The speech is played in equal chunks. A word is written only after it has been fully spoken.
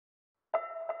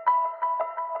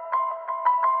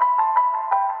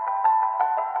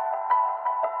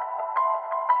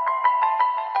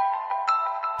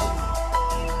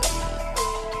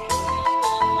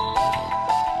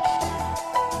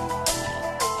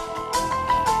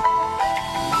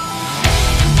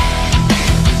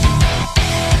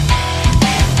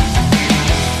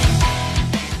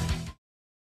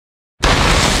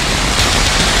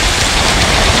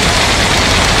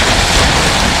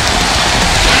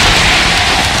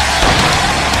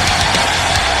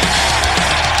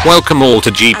Welcome all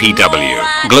to GPW,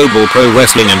 Global Pro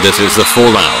Wrestling, and this is the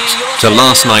fallout to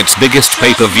last night's biggest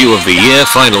pay-per-view of the year,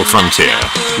 Final Frontier.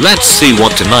 Let's see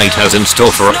what tonight has in store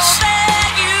for us.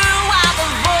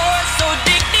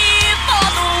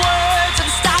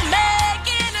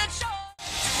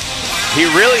 He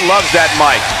really loves that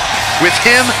mic. With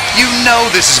him, you know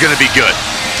this is going to be good.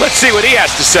 Let's see what he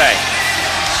has to say.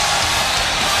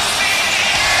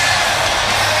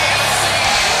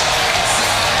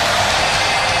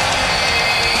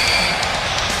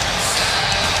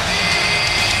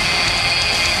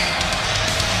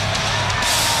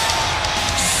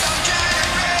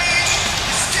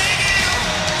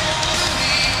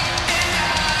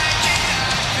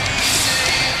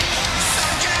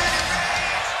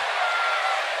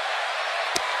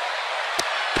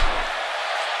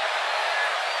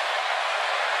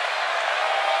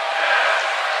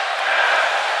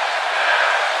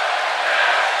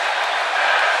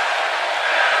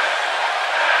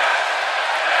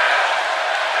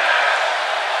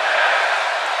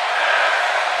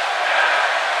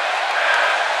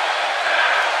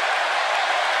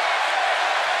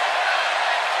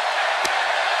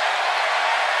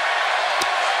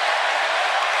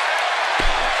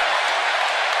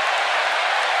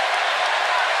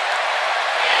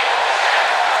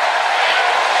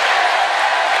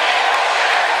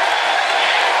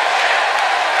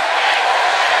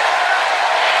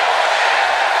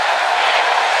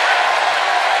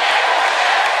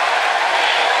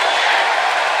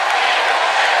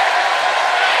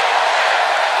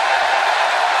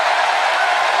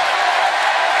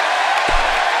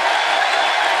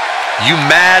 You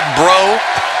mad, bro?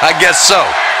 I guess so.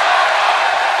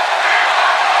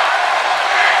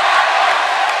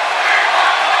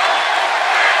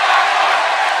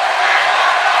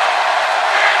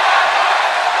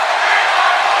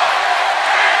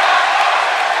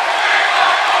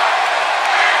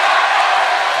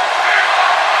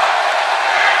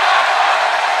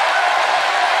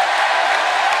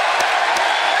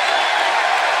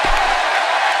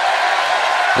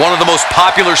 One of the most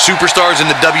popular superstars in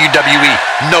the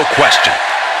WWE, no question.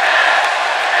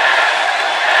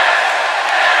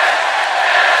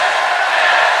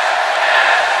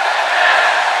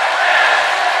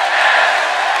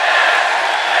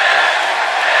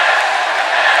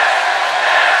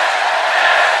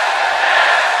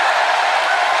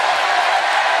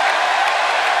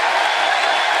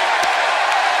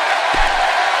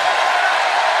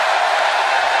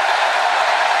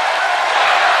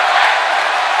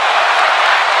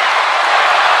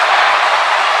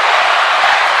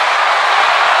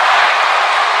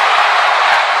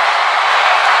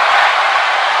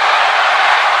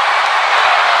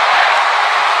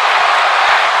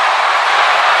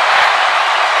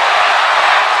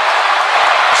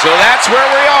 So that's where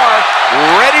we are,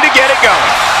 ready to get it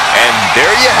going. And there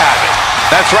you have it.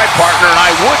 That's right, partner, and I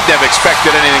wouldn't have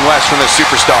expected anything less from this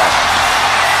superstar.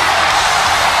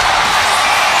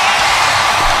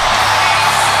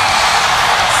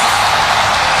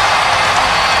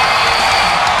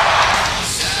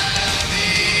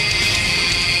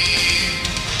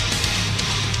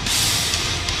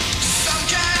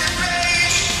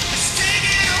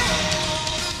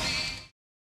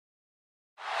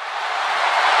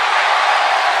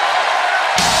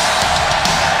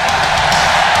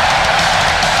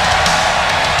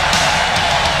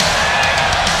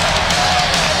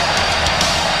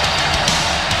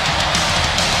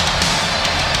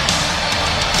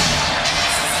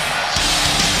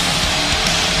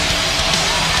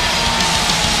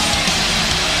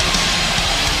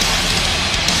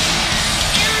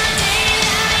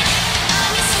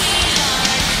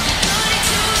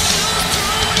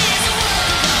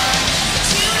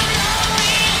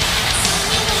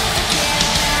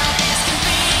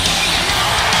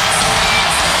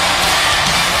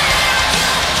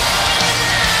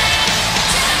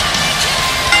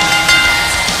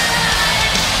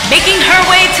 Making her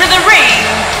way to the ring,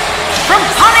 from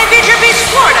Ponte Vedra Beach,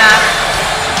 Florida,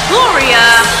 Gloria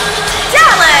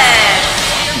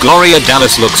Dallas. Gloria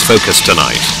Dallas looks focused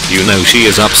tonight. You know she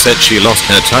is upset she lost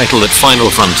her title at Final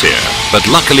Frontier, but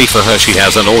luckily for her she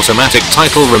has an automatic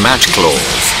title rematch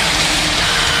clause.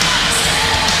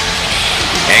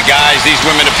 And guys, these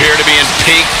women appear to be in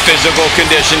peak physical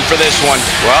condition for this one.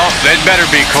 Well, they'd better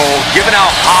be, Cole. Given how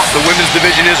hot the women's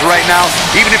division is right now,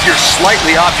 even if you're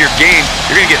slightly off your game,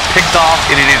 you're going to get picked off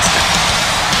in an instant.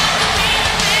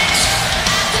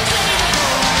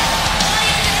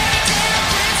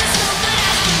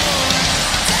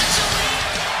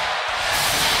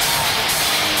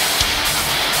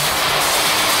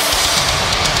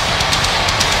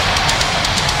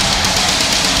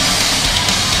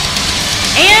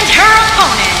 her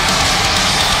opponent,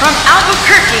 from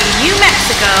Albuquerque, New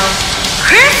Mexico,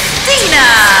 Christina.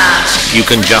 You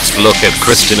can just look at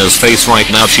Christina's face right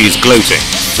now, she's gloating.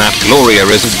 That Gloria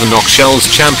isn't the Knockshells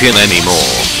champion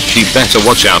anymore. She better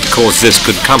watch out, cause this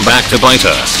could come back to bite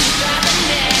her.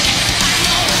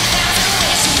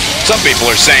 Some people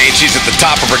are saying she's at the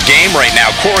top of her game right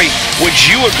now. Corey, would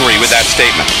you agree with that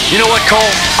statement? You know what, Cole?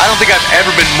 I don't think I've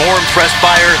ever been more impressed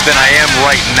by her than I am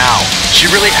right now. She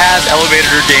really has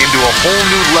elevated her game to a whole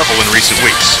new level in recent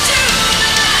weeks.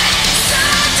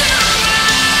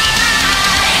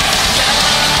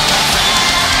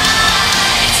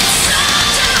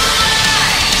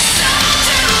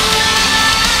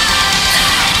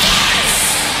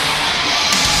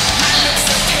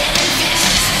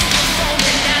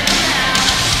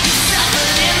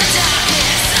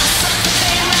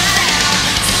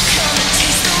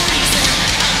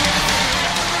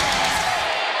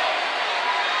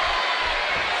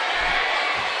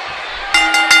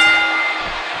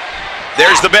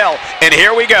 There's the bell, and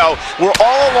here we go. We're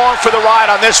all along for the ride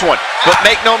on this one, but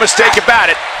make no mistake about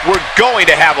it, we're going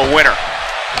to have a winner.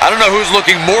 I don't know who's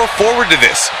looking more forward to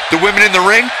this, the women in the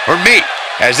ring or me.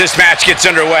 As this match gets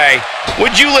underway,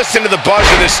 would you listen to the buzz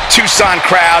of this Tucson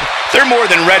crowd? They're more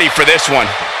than ready for this one.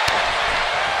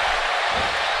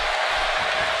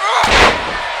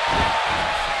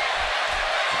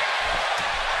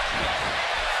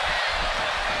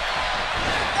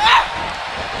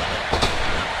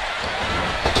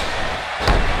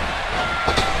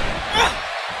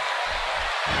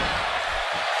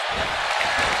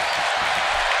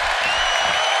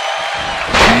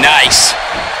 Nice.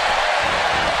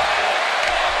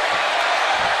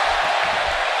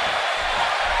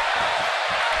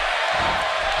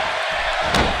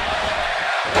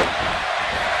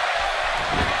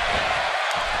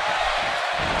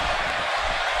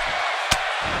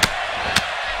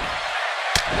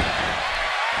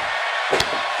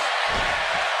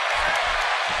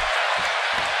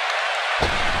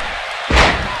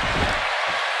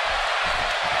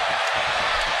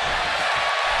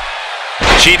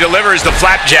 She delivers the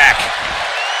flapjack.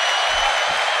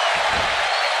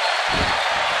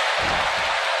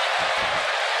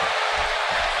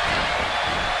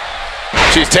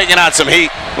 She's taking on some heat.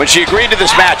 When she agreed to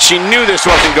this match, she knew this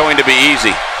wasn't going to be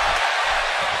easy.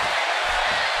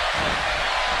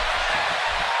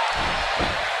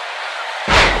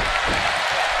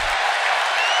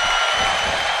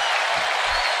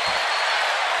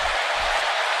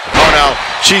 Oh no,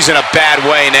 she's in a bad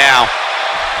way now.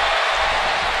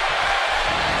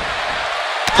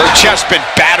 Her chest's been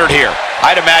battered here.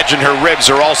 I'd imagine her ribs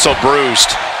are also bruised.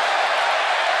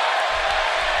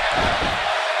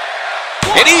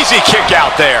 An easy kick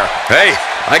out there. Hey,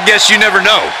 I guess you never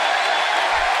know.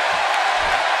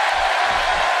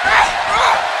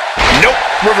 Nope,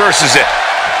 reverses it.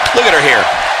 Look at her here.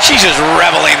 She's just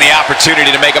reveling in the opportunity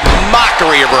to make a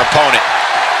mockery of her opponent.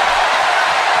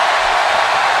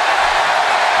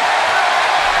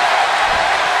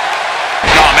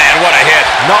 Oh man, what a hit.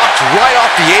 Knocked right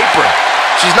off the apron.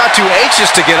 She's not too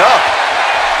anxious to get up.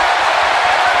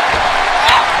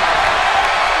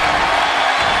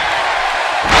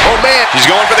 Oh man, She's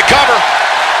going for the cover.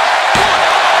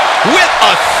 With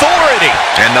authority.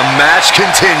 and the match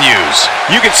continues.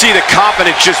 You can see the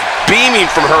confidence just beaming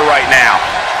from her right now.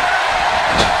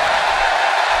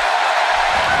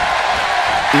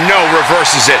 No,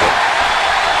 reverses it.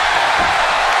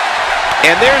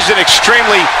 And there's an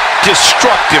extremely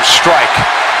destructive strike.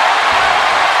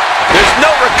 There's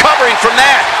no recovering from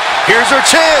that. Here's her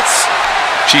chance.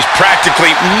 She's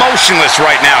practically motionless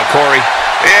right now, Corey.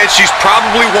 And she's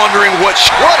probably wondering what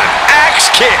an axe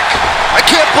kick. I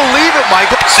can't believe it,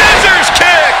 Michael. Scissors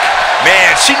kick!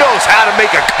 Man, she knows how to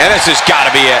make a... And this has got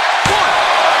to be it.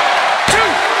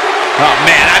 Oh,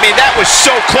 man, I mean, that was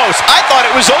so close. I thought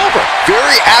it was over.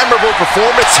 Very admirable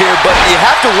performance here, but you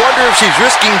have to wonder if she's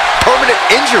risking permanent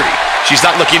injury. She's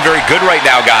not looking very good right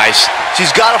now, guys.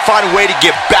 She's got to find a way to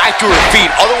get back to her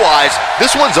feet. Otherwise,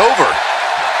 this one's over.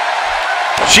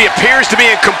 She appears to be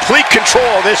in complete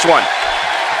control of this one.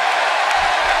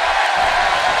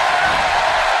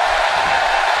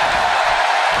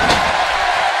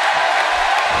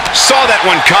 Saw that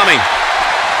one coming.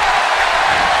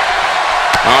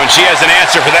 Oh, and she has an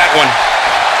answer for that one.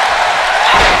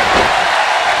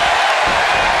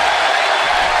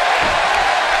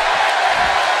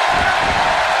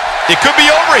 It could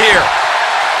be over here.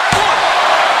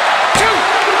 1, 2.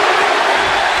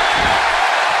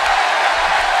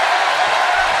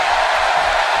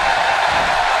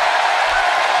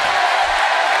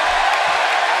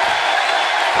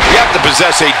 Yep, have to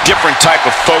possess a different type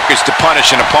of focus to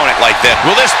punish an opponent like that.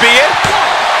 Will this be it?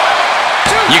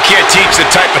 You can't teach the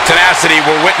type of tenacity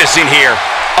we're witnessing here.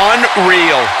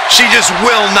 Unreal. She just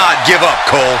will not give up,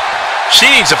 Cole.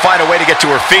 She needs to find a way to get to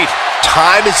her feet.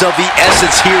 Time is of the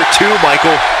essence here too,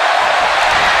 Michael.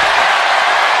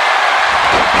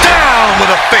 Down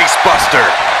with a face buster.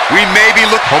 We may be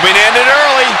hoping to end it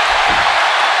early.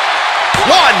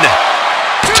 1,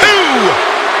 2.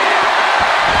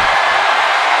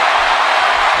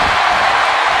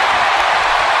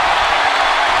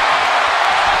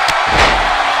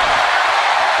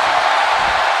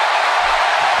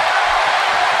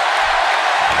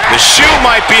 The shoe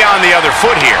might be on the other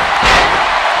foot here.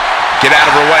 Get out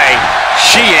of her way.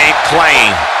 She ain't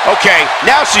playing. Okay,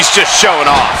 now she's just showing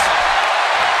off.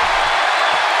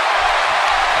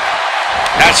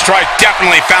 That strike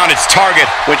definitely found its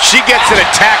target. When she gets in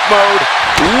attack mode,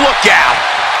 look out.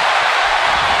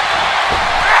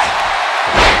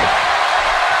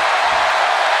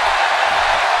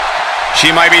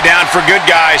 She might be down for good,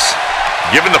 guys.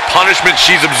 Given the punishment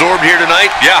she's absorbed here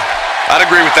tonight, yeah, I'd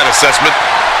agree with that assessment.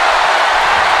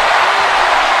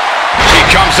 She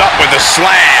comes up with a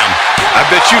slam. I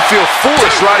bet you feel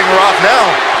foolish riding her off now.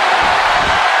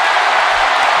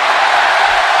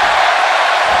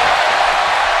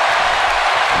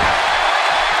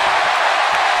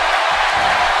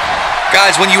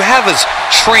 Guys, when you have as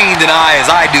trained an eye as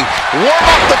I do, Warm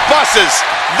up the buses.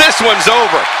 This one's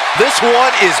over. This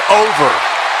one is over.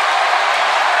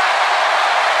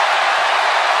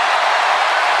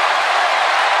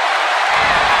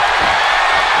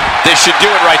 This should do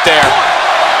it right there. 1,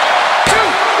 2,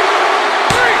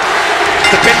 3.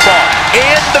 The pinfall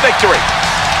and the victory.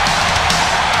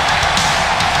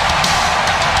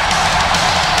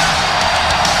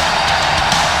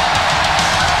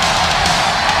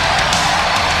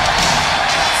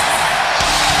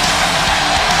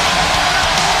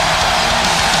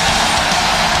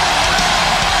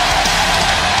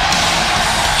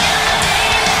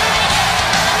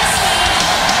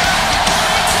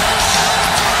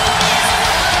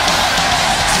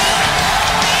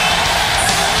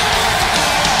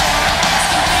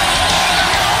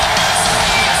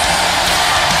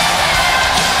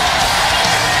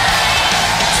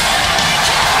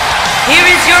 Here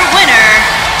is your winner,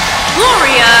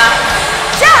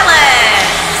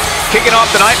 Dallas. Kicking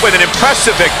off the night with an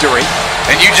impressive victory.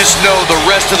 and you just know the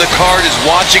rest of the card is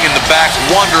watching in the back,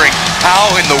 wondering how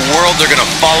in the world they're going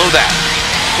to follow that.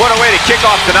 What a way to kick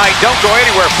off the night. Don't go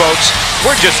anywhere, folks.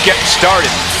 We're just getting started.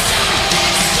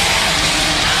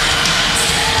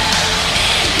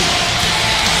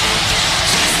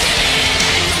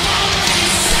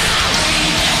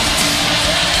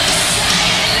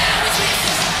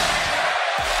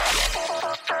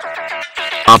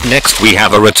 Up next we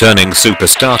have a returning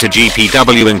superstar to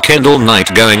GPW in Kendall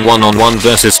Knight going one-on-one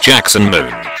versus Jackson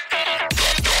Moon.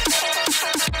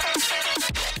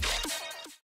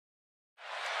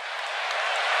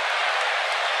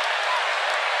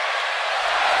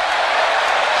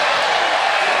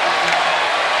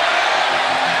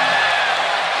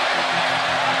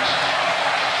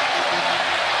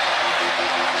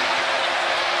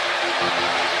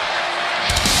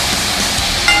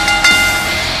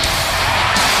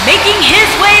 Making his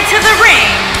way to the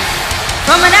ring,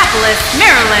 from Annapolis,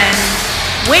 Maryland,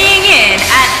 weighing in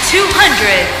at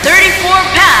 234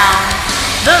 pounds,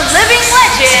 the living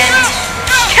legend,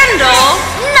 Kendall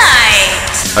Knight.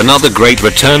 Another great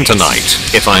return tonight.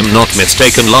 If I'm not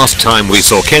mistaken, last time we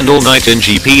saw Kendall Knight in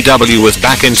GPW was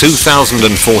back in 2014.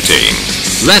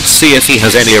 Let's see if he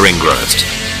has any ring rust.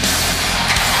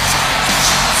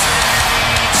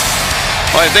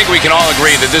 Well, I think we can all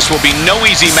agree that this will be no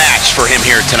easy match for him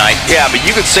here tonight. Yeah, but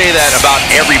you could say that about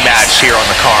every match here on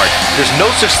the card. There's no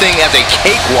such thing as a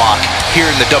cakewalk here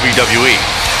in the WWE.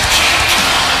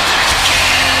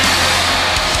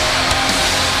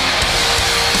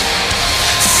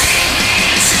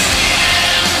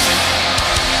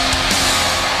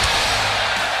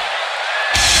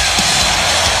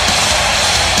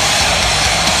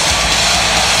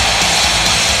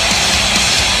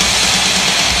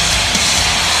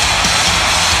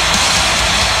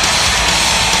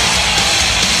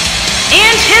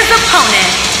 And his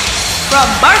opponent, from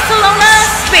Barcelona,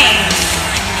 Spain,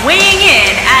 weighing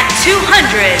in at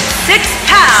 206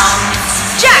 pounds,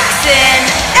 Jackson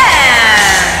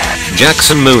M.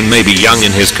 Jackson Moon may be young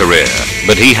in his career,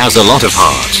 but he has a lot of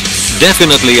heart.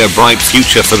 Definitely a bright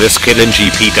future for this kid in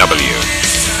GPW.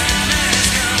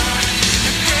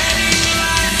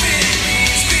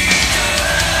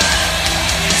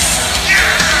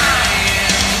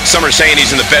 some are saying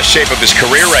he's in the best shape of his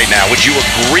career right now. Would you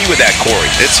agree with that,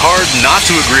 Corey? It's hard not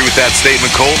to agree with that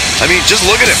statement, Cole. I mean, just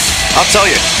look at him. I'll tell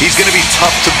you, he's going to be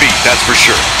tough to beat, that's for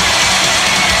sure.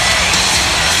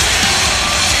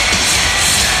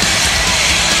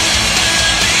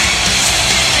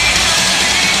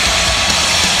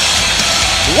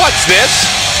 What's this?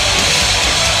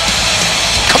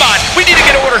 Come on, we need to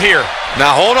get order here.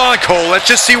 Now, hold on, Cole.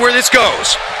 Let's just see where this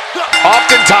goes.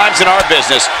 Oftentimes in our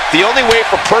business, the only way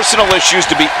for personal issues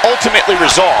to be ultimately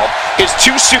resolved is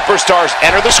two superstars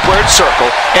enter the squared circle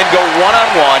and go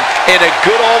one-on-one in a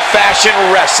good old-fashioned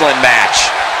wrestling match.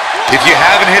 If you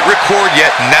haven't hit record yet,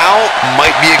 now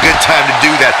might be a good time to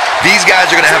do that. These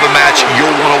guys are going to have a match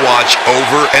you'll want to watch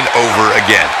over and over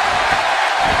again.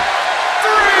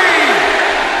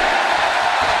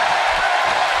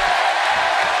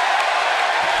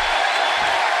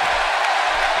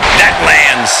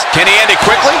 Can he end it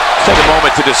quickly? Take a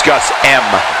moment to discuss M.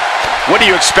 What do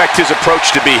you expect his approach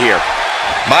to be here?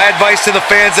 My advice to the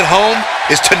fans at home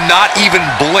is to not even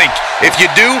blink. If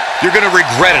you do, you're going to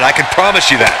regret it. I can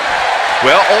promise you that.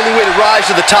 Well, only way to rise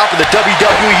to the top of the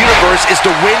WWE Universe is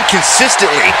to win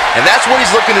consistently, and that's what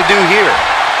he's looking to do here.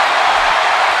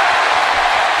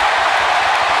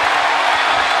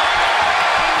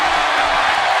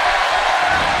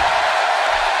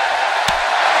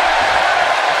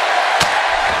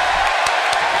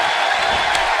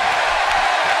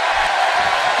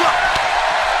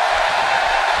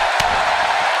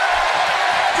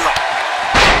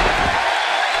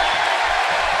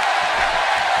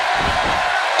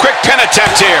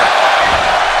 Attempt here.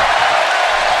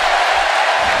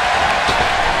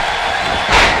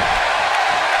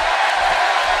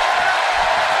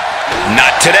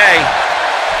 Not today.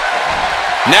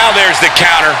 Now there's the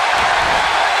counter.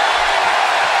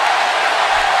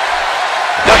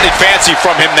 Nothing fancy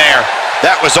from him there.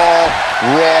 That was all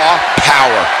raw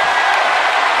power.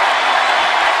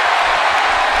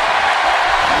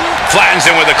 Flattens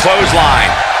him with a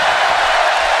clothesline.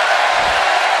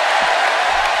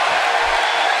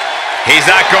 He's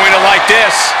not going to like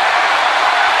this.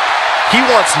 He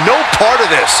wants no part of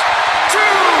this.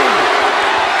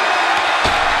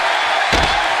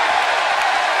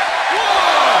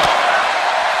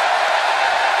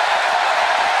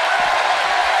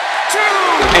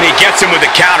 And he gets him with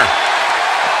the counter.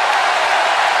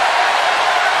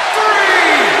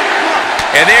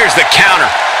 And there's the counter.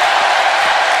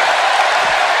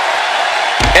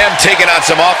 M taking on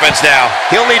some offense now.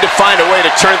 He'll need to find a way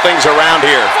to turn things around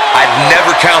here. I'd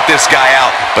never count this guy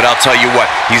out, but I'll tell you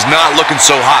what, he's not looking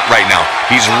so hot right now.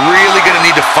 He's really going to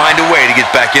need to find a way to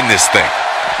get back in this thing.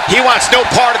 He wants no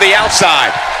part of the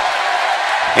outside.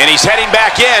 And he's heading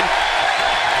back in.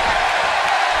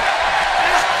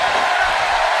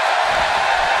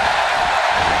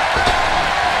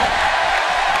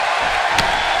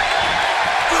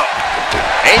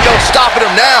 Ain't no stopping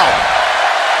him now.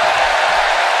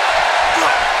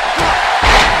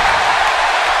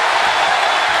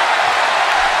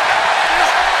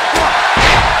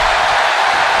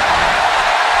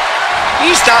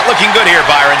 He's not looking good here,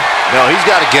 Byron. No, he's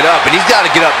got to get up, and he's got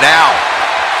to get up now.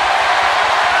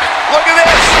 Look at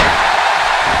this.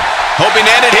 Hoping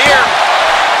to end it here.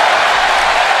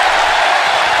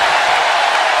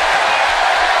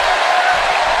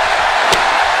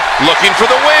 Looking for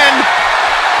the win.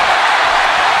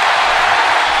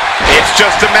 It's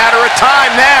just a matter of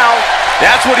time now.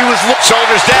 That's what he was looking.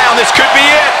 Shoulders down. This could be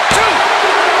it. 2,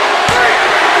 3.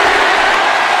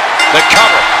 The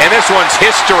cover. And this one's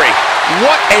history.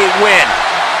 What a win.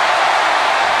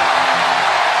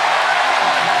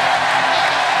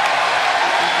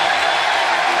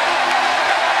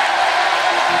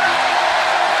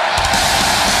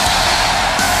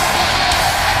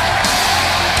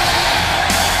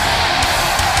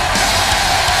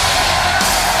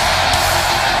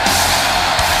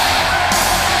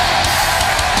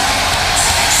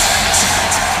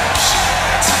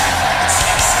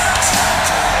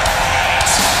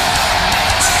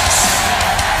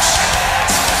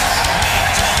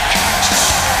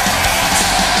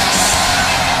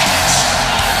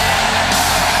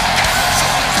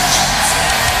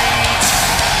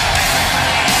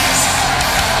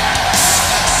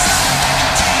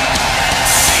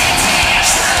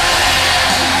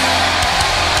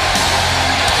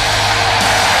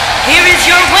 Here is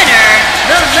your winner,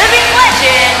 the living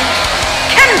legend,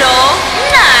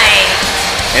 Knight.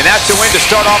 And that's the win to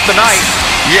start off the night.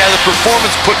 Yeah, the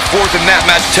performance put forth in that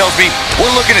match tells me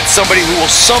we're looking at somebody who will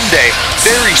someday,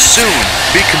 very soon,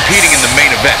 be competing in the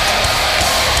main event.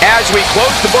 As we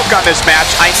close the book on this match,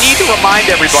 I need to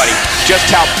remind everybody just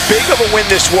how big of a win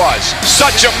this was.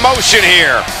 Such emotion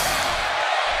here.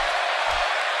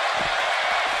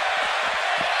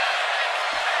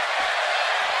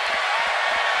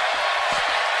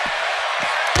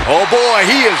 Oh boy,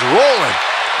 he is rolling.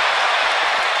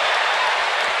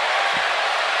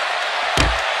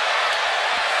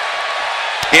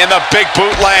 And the big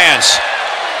boot lands.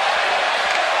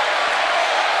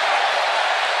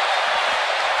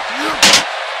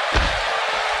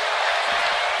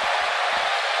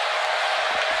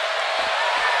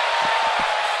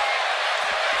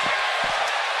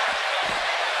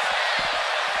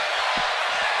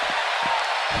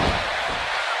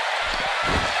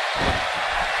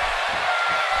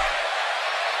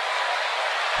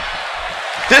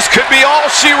 This could be all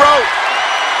she wrote.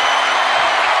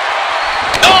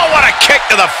 Oh, what a kick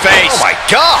to the face. Oh my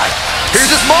God. Here's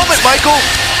his moment, Michael.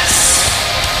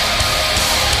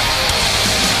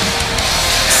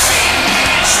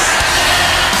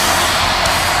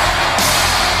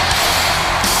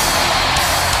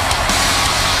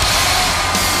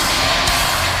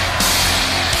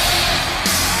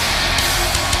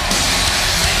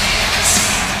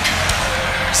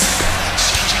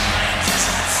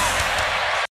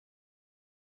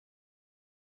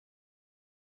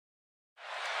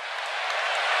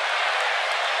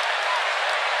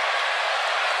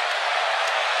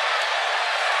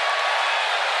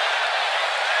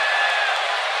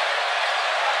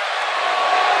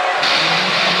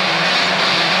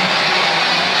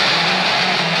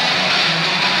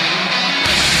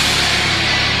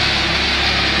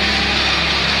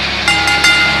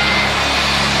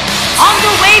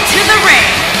 To the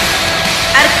ring,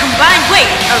 at a combined weight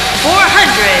of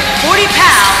 440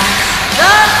 pounds,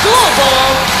 the Global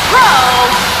Pro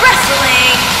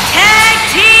Wrestling Tag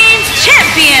Team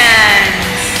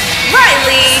Champions,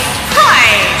 Riley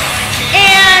Price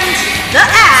and the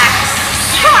Axe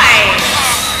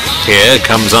Price. Here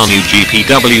comes our new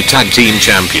GPW Tag Team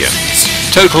Champions,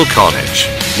 Total Carnage,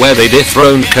 where they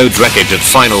dethroned Wreckage at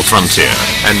Final Frontier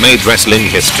and made wrestling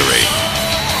history.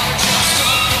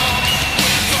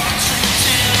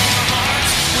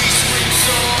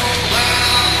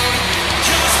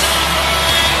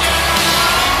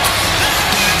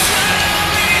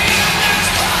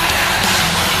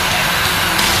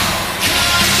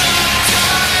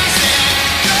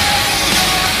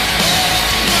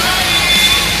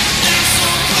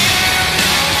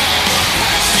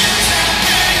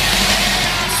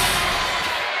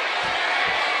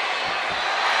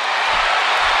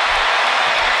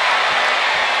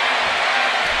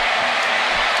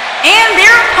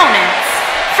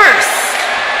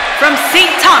 From St.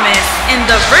 Thomas in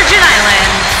the Virgin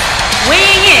Islands,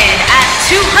 weighing in at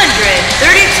 232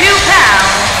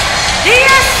 pounds, the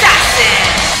Assassin.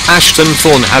 Ashton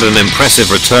Thorne had an impressive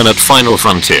return at Final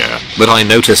Frontier, but I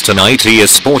noticed tonight he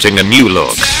is sporting a new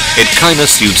look. It kinda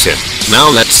suits him. Now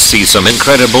let's see some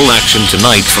incredible action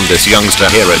tonight from this youngster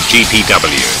here at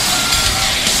GPW.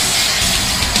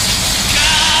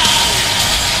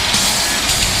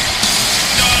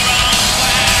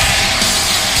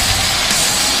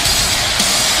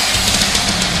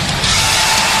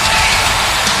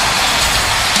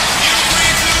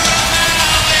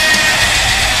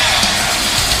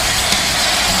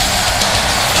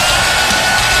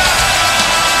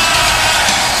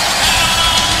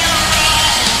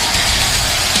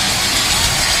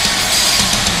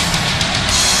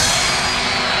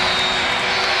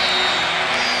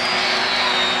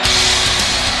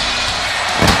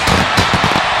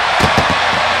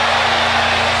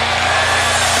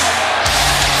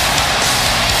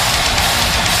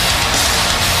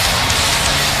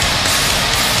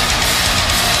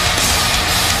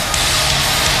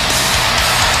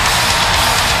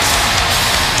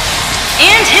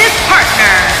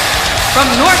 From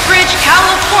Northridge,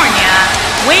 California,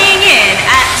 weighing in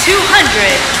at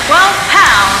 212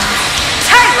 pounds,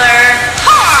 Tyler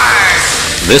Hart.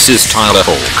 This is Tyler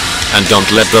Hawk, and don't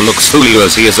let the looks fool you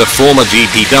as he is a former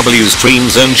GPW's Dream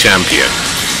Zone champion.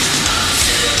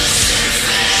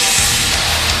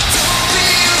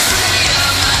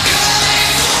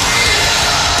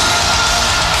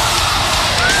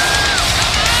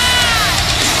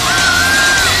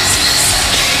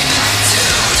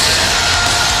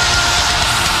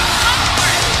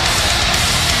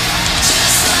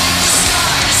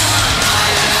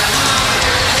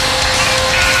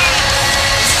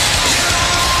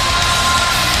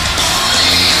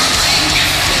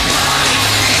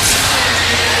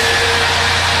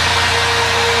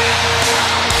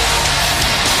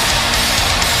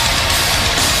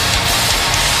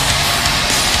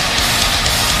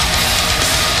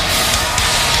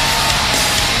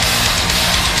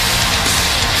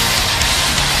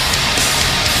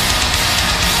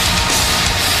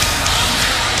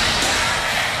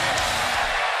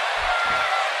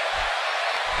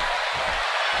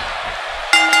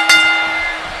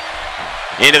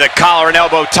 Into the collar and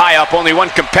elbow tie-up. Only one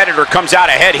competitor comes out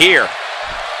ahead here.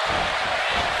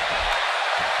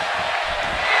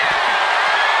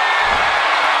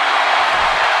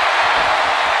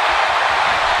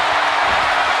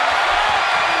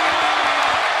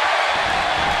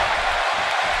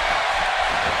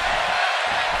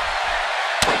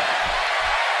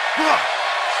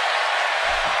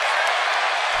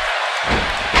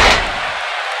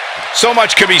 So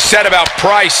much can be said about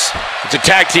Price. It's a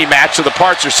tag team match, so the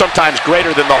parts are sometimes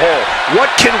greater than the whole. What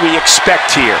can we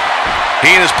expect here? He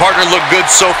and his partner look good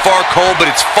so far, Cole, but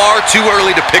it's far too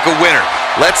early to pick a winner.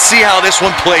 Let's see how this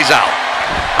one plays out.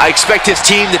 I expect his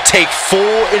team to take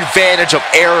full advantage of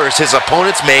errors his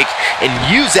opponents make and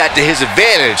use that to his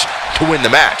advantage to win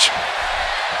the match.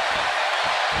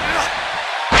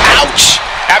 Ouch!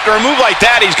 After a move like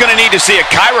that, he's going to need to see a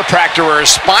chiropractor or a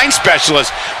spine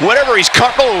specialist, whatever he's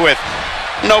comfortable with.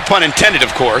 No pun intended,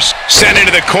 of course. Sent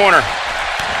into the corner.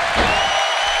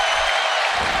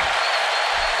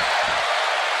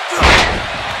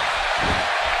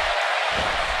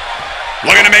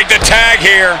 Looking to make the tag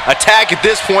here. A tag at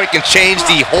this point can change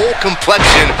the whole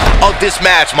complexion of this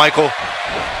match, Michael.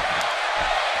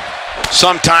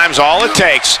 Sometimes all it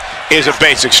takes is a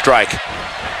basic strike.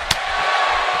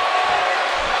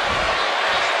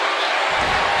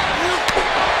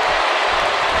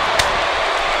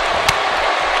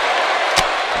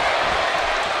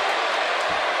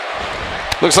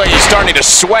 Looks like he's starting to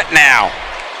sweat now.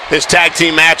 This tag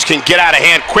team match can get out of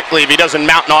hand quickly if he doesn't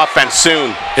mount an offense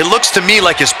soon. It looks to me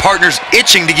like his partner's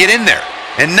itching to get in there.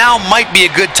 And now might be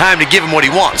a good time to give him what he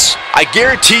wants. I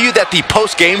guarantee you that the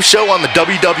post-game show on the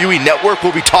WWE Network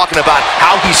will be talking about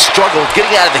how he struggled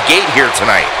getting out of the gate here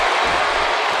tonight.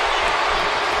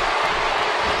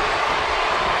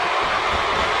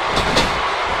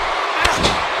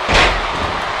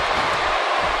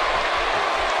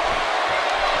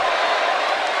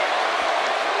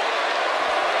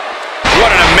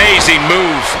 Amazing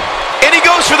move. And he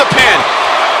goes for the pin.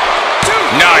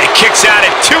 No, he kicks out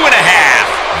at 2.5.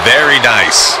 Very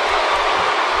nice.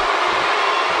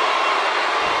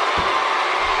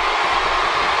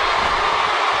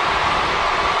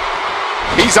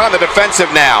 He's on the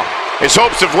defensive now. His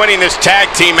hopes of winning this tag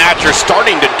team match are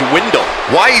starting to dwindle.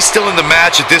 Why he's still in the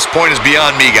match at this point is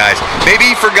beyond me, guys. Maybe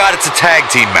he forgot it's a tag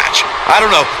team match. I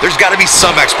don't know. There's got to be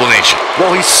some explanation.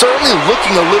 Well, he's certainly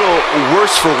looking a little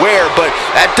worse for wear, but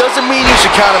that doesn't mean you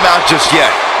should count him out just yet.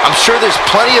 I'm sure there's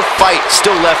plenty of fight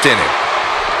still left in him.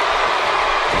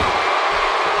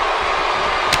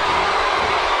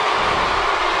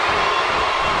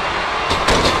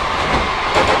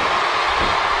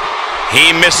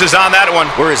 He misses on that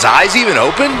one. Were his eyes even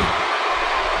open?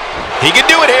 He can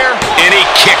do it here. And he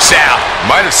kicks out.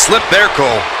 Might have slipped there,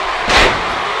 Cole.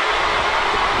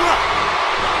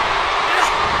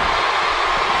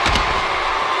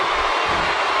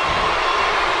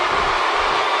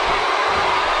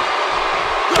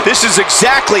 This is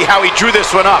exactly how he drew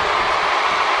this one up.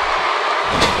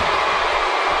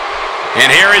 And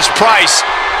here is Price.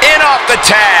 In off the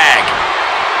tag.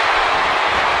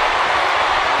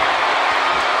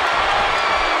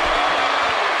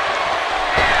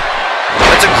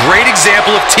 That's a great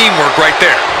example of teamwork right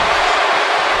there.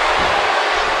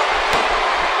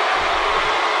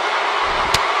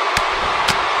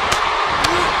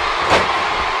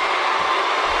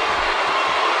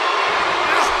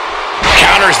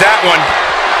 Counters that one.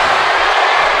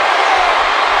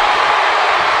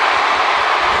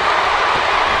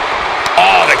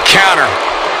 Oh, the counter.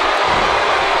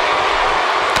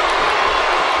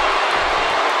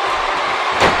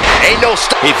 Ain't no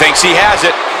stop. He thinks he has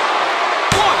it.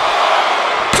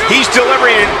 He's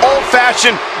delivering an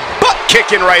old-fashioned butt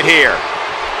kicking right here.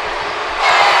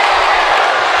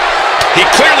 He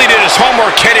clearly did his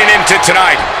homework heading into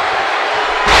tonight.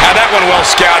 Had that one well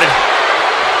scouted.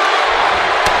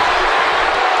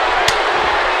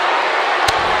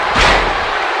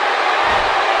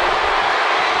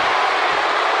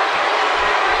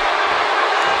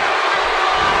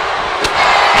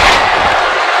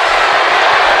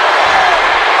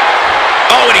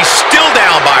 Oh, and he's still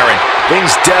down, Byron.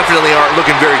 Things definitely aren't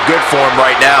looking very good for him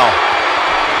right now.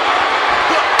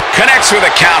 Connects with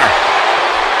a counter.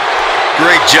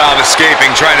 Great job escaping,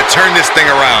 trying to turn this thing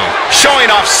around. Showing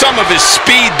off some of his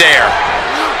speed there.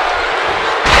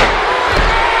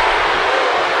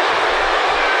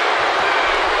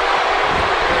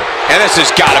 And this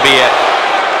has got to be it.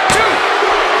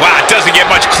 Wow, it doesn't get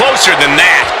much closer than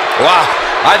that. Wow,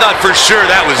 I thought for sure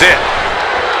that was it.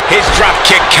 His drop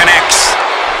kick connects.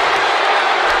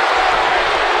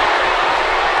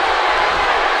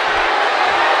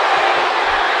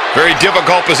 Very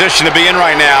difficult position to be in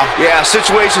right now. Yeah,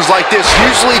 situations like this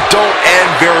usually don't end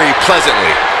very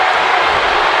pleasantly.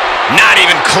 Not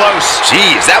even close.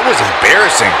 Jeez, that was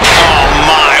embarrassing. Oh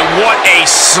my, what a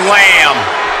slam.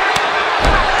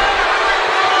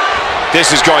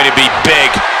 This is going to be big,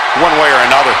 one way or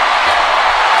another.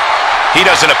 He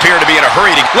doesn't appear to be in a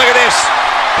hurry to... Look at this.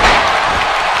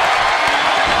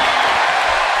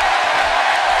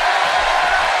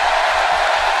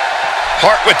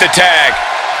 Hart with the tag.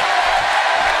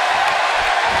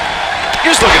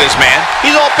 Just look at this man.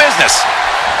 He's all business.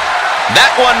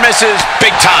 That one misses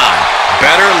big time.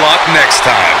 Better luck next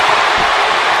time.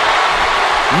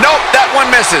 Nope, that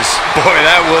one misses. Boy,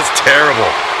 that was terrible.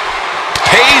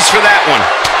 Pays for that one.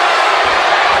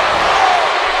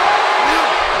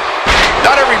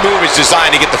 Not every move is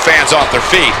designed to get the fans off their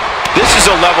feet. This is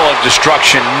a level of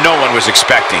destruction no one was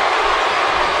expecting.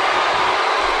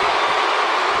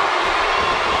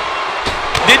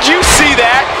 Did you see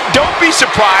that? Don't be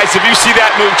surprised if you see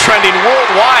that move trending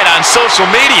worldwide on social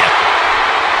media.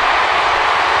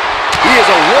 He is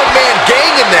a one-man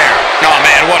gang in there. Oh,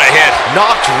 man, what a hit.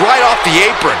 Knocked right off the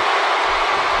apron.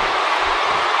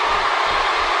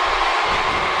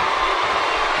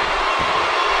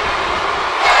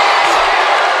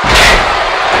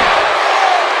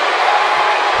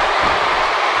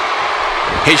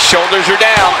 His shoulders are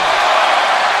down.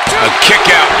 A kick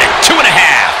out at 2.5.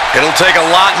 It'll take a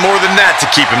lot more than that to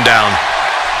keep him down.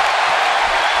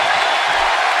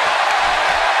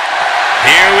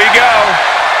 Here we go.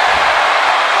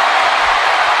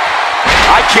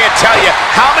 I can't tell you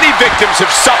how many victims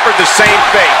have suffered the same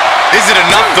fate. Is it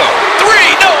enough, though?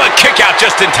 3, no, a kick out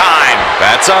just in time.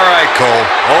 That's all right, Cole.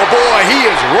 Oh, boy, he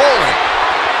is rolling.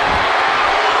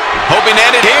 Hoping to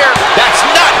end it here. That's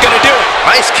not going to do it.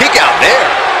 Nice kick out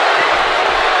there.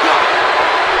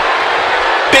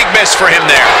 Big miss for him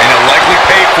there. And he'll likely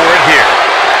pay for it here.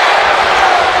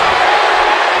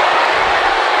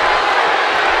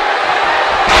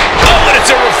 Oh, and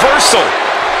it's a reversal.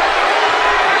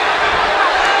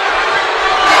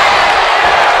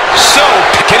 So,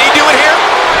 can he do it here?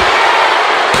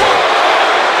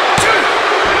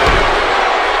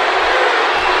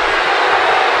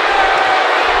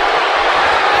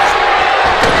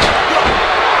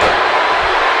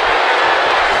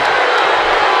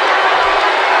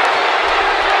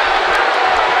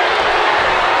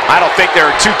 I don't think there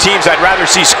are two teams I'd rather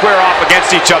see square off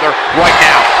against each other right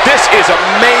now. This is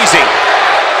amazing.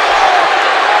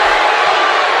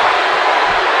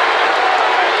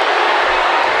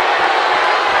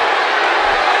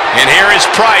 And here is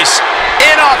Price,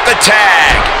 in off the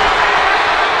tag.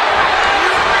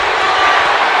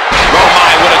 Oh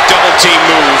my, what a double team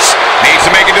moves. Needs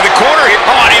to make it to the corner.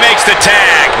 Oh, and he makes the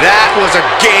tag. That was a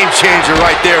game changer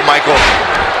right there, Michael.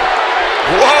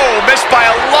 Whoa, missed by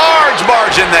a large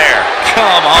margin there.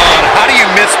 Come on, how do you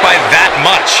miss by that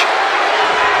much?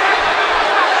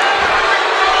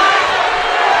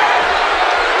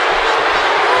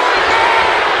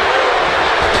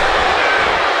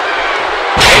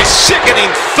 A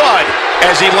sickening thud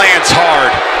as he lands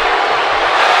hard.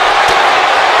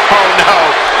 Oh no,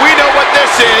 we know what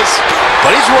this is.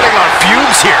 But he's running on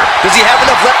fumes here. Does he have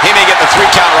enough left? He may get the 3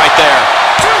 count right there.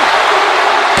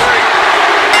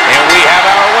 And we have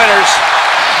our winners.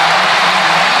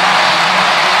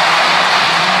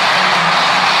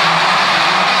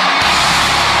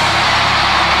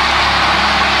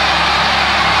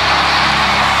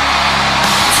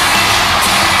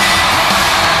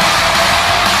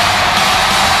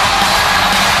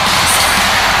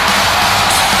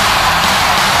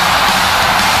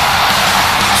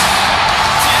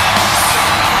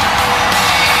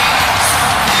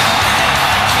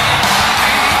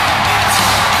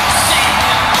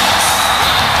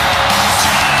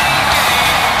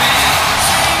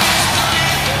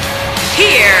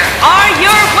 Here are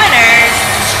your winners,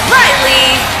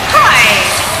 Riley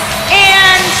Price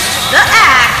and the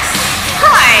Axe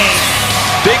Price.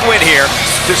 Big win here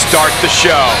to start the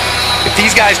show. If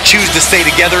these guys choose to stay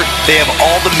together, they have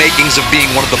all the makings of being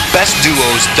one of the best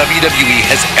duos WWE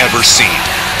has ever seen.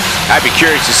 I'd be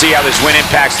curious to see how this win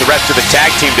impacts the rest of the tag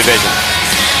team division.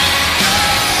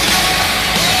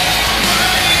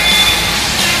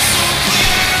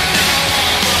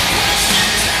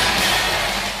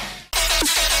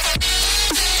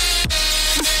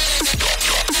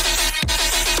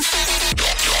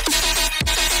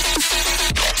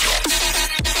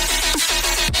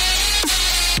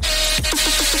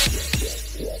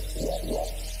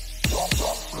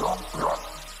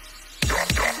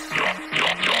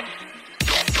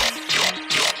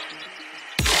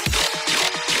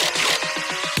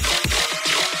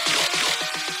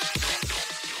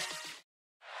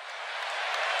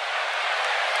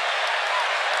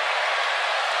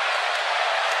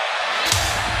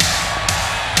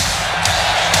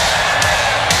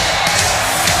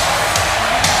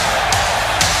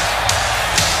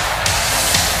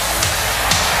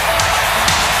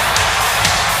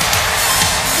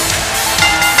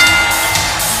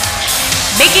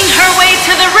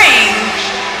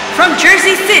 from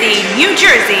Jersey City, New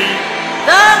Jersey,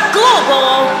 the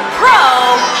Global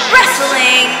Pro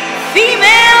Wrestling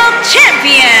Female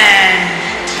Champion,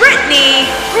 Brittany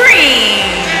Green.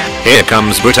 Here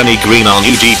comes Brittany Green, our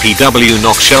new GPW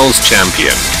Knockshells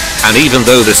champion. And even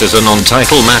though this is a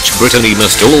non-title match, Brittany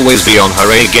must always be on her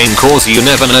A game, cause you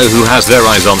never know who has their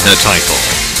eyes on her title.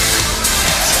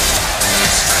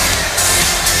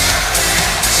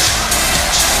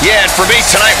 Yeah, and for me,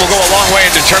 tonight will go a long way in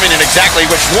determining exactly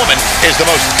which woman is the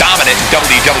most dominant in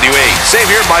WWE. Same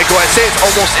here, Michael. I'd say it's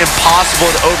almost impossible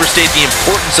to overstate the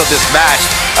importance of this match,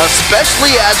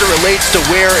 especially as it relates to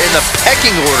where in the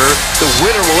pecking order the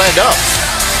winner will end up.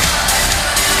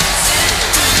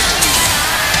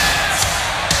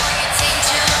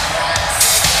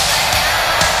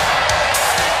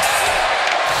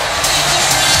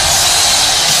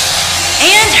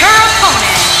 And her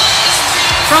opponent,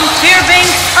 from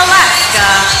Fairbanks, Alaska,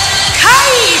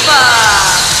 Kaiba.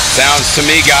 Sounds to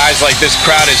me, guys, like this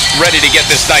crowd is ready to get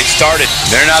this night started.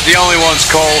 They're not the only ones,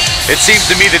 Cole. It seems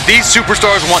to me that these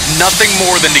superstars want nothing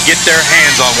more than to get their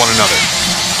hands on one another.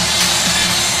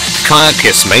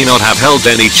 Kowalcyzk may not have held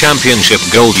any championship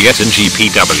gold yet in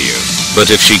GPW,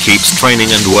 but if she keeps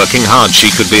training and working hard, she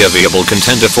could be a viable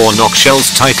contender for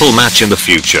Knockshells title match in the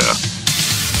future.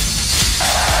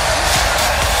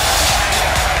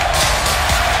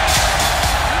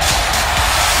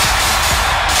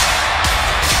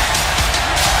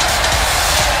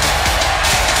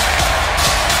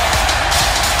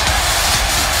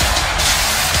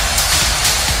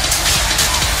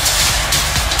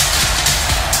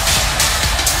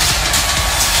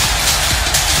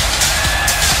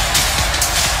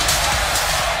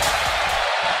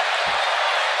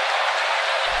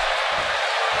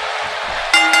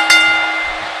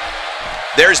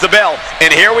 There's the bell,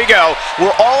 and here we go.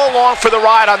 We're all along for the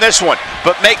ride on this one,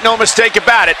 but make no mistake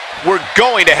about it, we're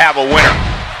going to have a winner.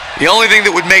 The only thing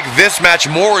that would make this match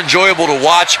more enjoyable to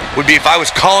watch would be if I was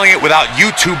calling it without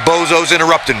you two bozos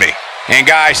interrupting me. And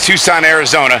guys, Tucson,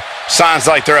 Arizona, sounds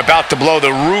like they're about to blow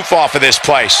the roof off of this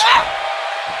place.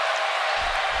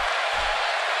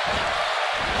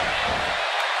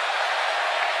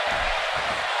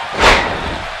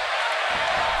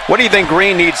 What do you think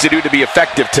Green needs to do to be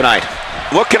effective tonight?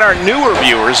 What can our newer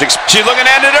viewers expect? She's looking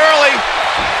to end it early.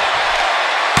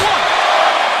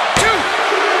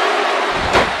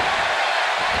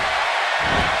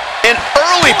 1, 2. An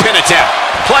early pin attempt.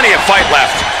 Plenty of fight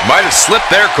left. Might have slipped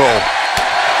there, Cole.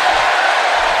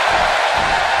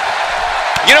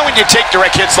 You know when you take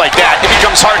direct hits like that, it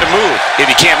becomes hard to move.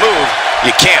 If you can't move,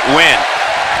 you can't win.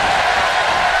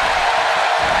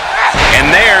 And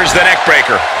there's the neck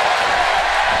breaker.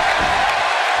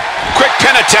 Quick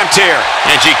pin attempt here,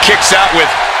 and she kicks out with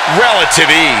relative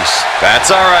ease.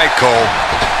 That's all right, Cole.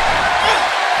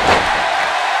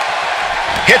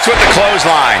 Hits with the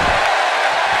clothesline.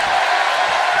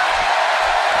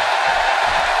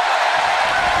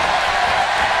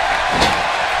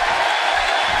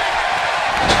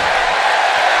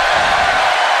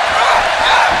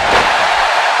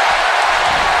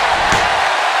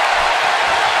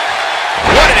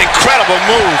 What an incredible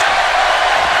move.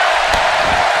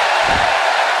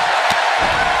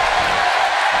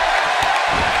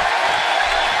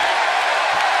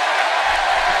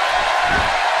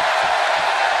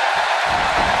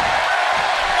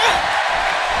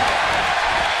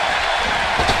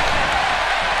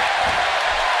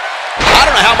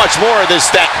 How much more of this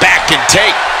that back can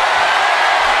take.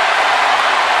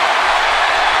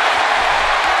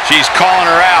 She's calling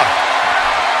her out.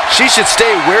 She should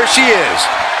stay where she is.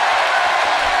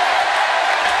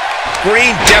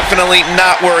 Green definitely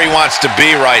not where he wants to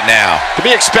be right now. To be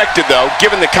expected, though,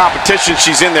 given the competition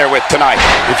she's in there with tonight.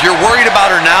 If you're worried about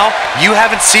her now, you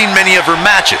haven't seen many of her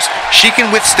matches. She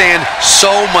can withstand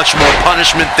so much more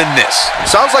punishment than this.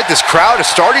 Sounds like this crowd is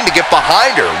starting to get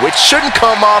behind her, which shouldn't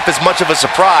come off as much of a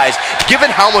surprise,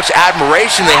 given how much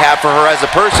admiration they have for her as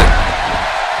a person.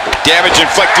 Damage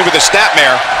inflicted with a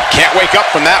snapmare. Can't wake up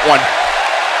from that one.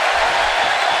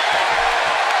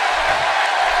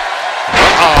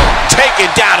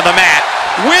 Taken down to the mat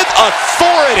with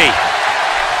authority.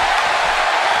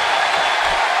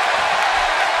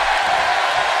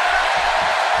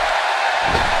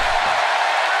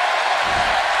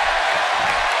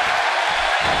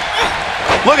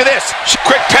 Look at this.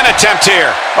 Quick pin attempt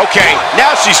here. Okay,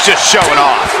 now she's just showing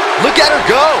off. Look at her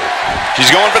go.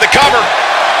 She's going for the cover.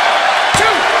 2.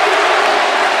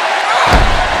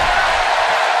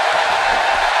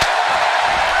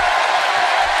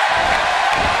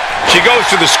 She goes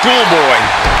to the schoolboy.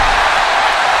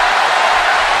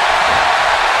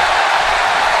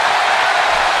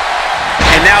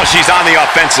 And now Now she's on the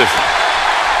offensive.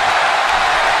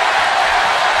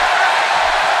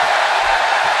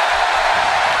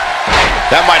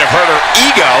 That might have hurt her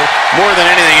ego more than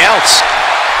anything else.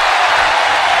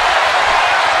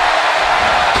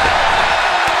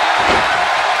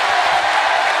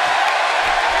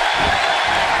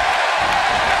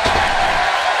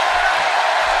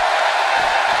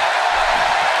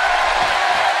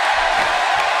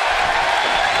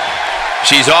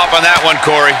 She's off on that one,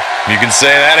 Corey. You can say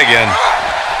that again.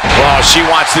 Well, she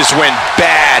wants this win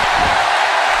bad.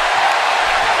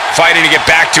 Fighting to get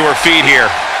back to her feet here.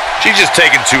 She's just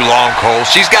taking too long, Cole.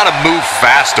 She's got to move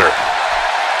faster.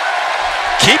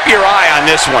 Keep your eye on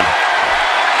this one.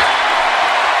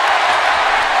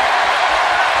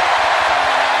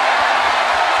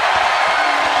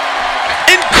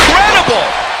 Incredible!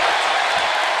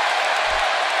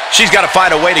 She's got to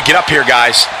find a way to get up here,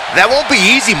 guys. That won't be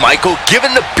easy, Michael,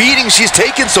 given the beating she's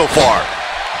taken so far.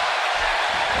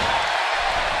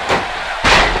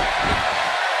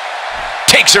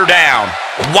 Takes her down.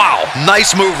 Wow,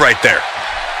 nice move right there.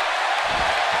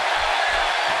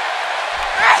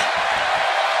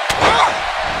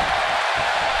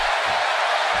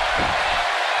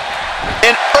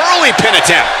 An early pin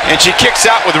attempt, and she kicks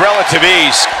out with relative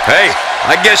ease. Hey,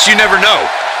 I guess you never know.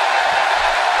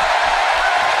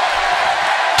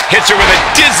 Hits her with a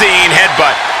dizzying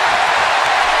headbutt.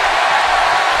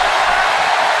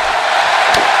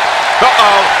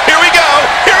 Uh-oh, here we go,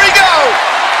 here we go!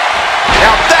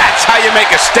 Now that's how you make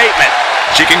a statement.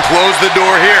 She can close the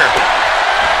door here.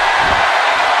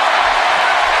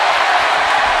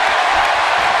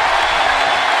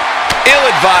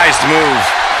 Ill-advised move.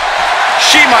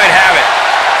 She might have it.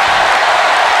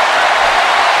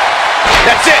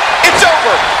 That's it. It's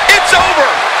over. It's over.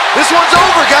 This one's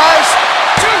over, guys.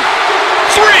 2,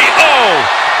 3. Oh!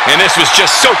 And this was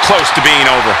just so close to being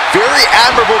over. Very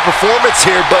admirable performance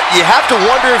here, but you have to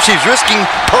wonder if she's risking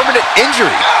permanent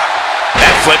injury.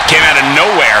 That flip came out of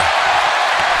nowhere.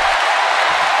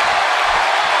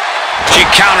 She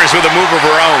counters with a move of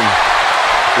her own.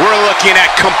 We're looking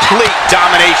at complete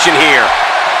domination here.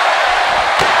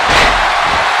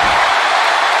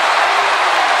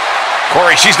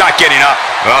 Corey, she's not getting up.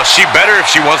 Well, she better if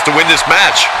she wants to win this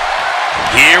match.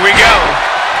 Here we go.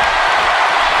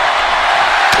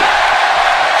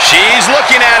 She's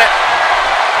looking at it.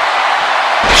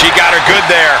 She got her good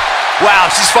there. Wow,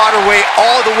 she's fought her way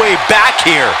all the way back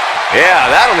here. Yeah,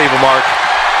 that'll leave a mark.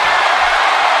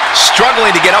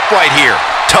 Struggling to get upright here.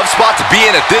 Tough spot to be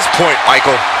in at this point,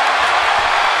 Michael.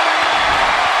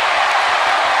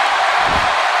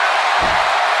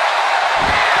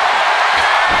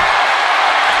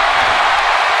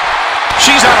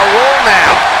 She's on a roll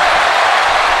now.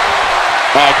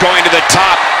 Oh, going to the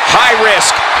top. High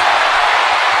risk.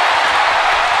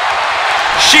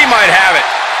 She might have it.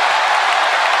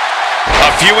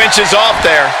 A few inches off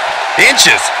there.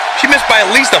 Inches? She missed by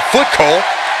at least a foot, Cole.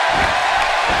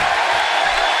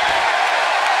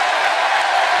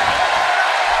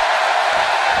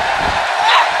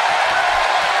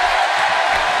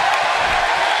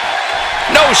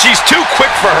 No, she's too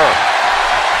quick for her.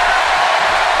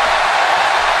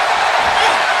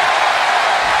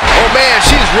 Oh, man,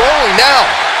 she's rolling now.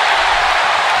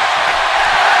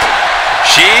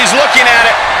 She's looking at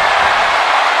it.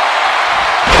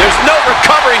 There's no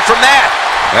recovering from that.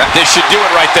 This should do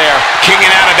it right there. Kicking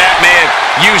out of that may have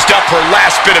used up her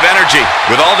last bit of energy.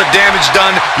 With all the damage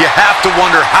done, you have to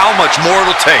wonder how much more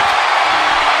it'll take.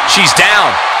 She's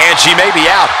down, and she may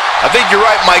be out. I think you're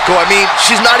right, Michael. I mean,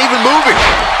 she's not even moving.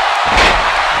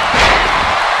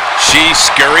 She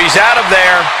scurries out of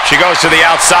there. She goes to the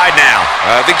outside now.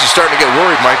 I think she's starting to get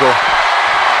worried, Michael.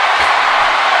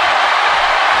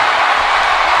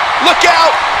 Look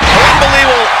out!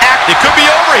 Unbelievable act. It could be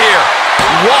over here.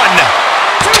 1,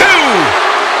 2.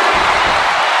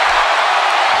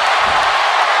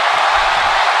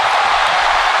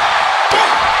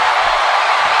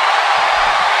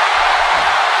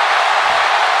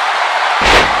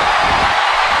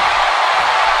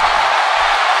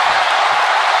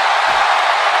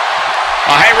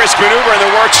 A high-risk maneuver in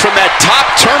the works from that top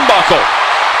turnbuckle.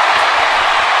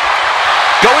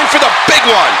 Going for the big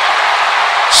one.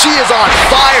 She is on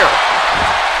fire.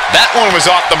 That one was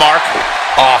off the mark.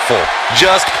 Awful.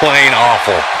 Just plain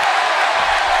awful.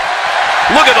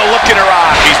 Look at the look in her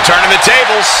eye. He's turning the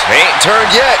tables. They ain't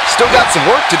turned yet. Still got some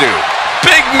work to do.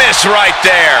 Big miss right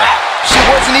there. She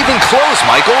wasn't even close,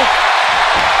 Michael.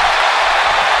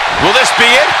 Will this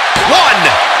be it? 1,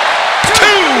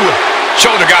 2.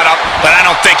 Shoulder got up, but I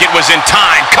don't think it was in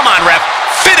time. Come on, ref.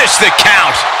 Finish the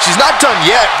count. She's not done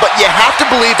yet, but you have to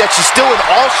believe that she's still in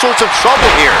all sorts of trouble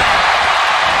here.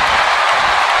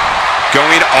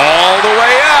 Going all the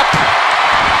way up.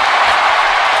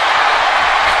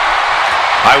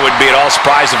 I wouldn't be at all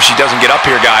surprised if she doesn't get up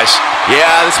here, guys.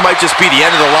 Yeah, this might just be the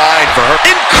end of the line for her.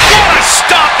 And what a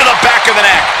stop to the back of the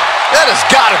neck. That has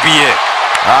got to be it.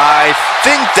 I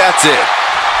think that's it.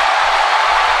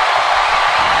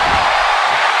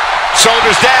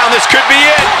 Shoulders down, this could be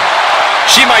it.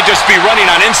 She might just be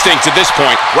running on instinct at this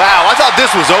point. Wow, I thought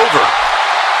this was over.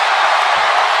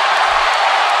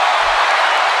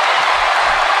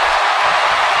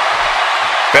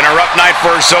 Been a rough night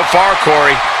for her so far,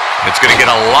 Corey. It's going to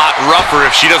get a lot rougher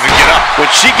if she doesn't get up. When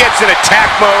she gets in attack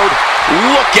mode,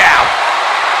 look out.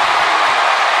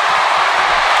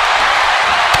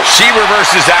 She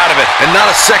reverses out of it. And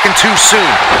not a second too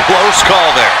soon. Close call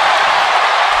there.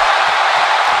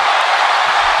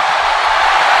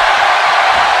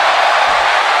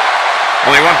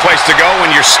 Only one place to go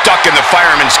when you're stuck in the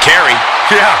fireman's carry.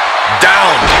 Yeah,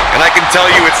 down. And I can tell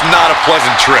you it's not a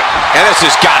pleasant trip. And this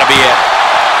has got to be it.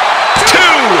 2!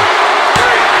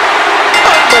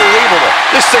 Unbelievable.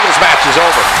 This singles match is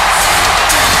over.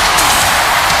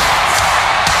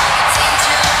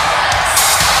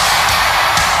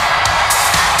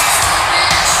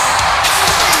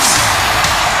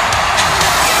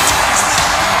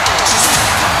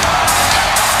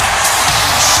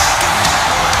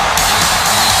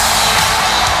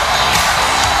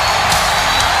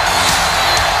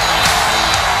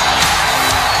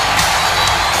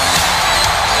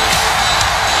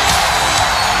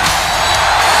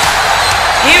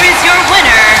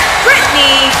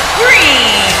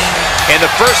 And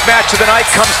the first match of the night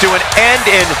comes to an end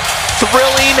in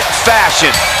thrilling fashion.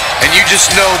 And you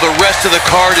just know the rest of the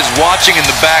card is watching in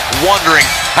the back, wondering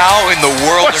how in the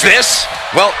world... What's this?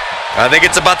 Well, I think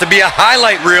it's about to be a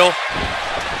highlight reel.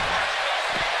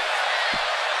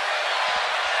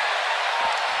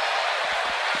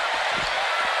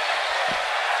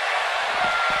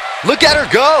 Look at her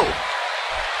go.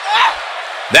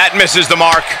 That misses the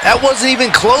mark. That wasn't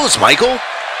even close, Michael.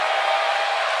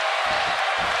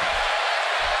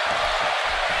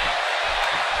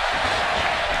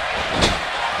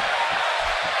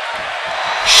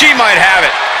 She might have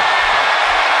it.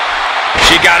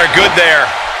 She got her good there.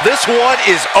 This one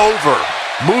is over.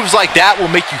 Moves like that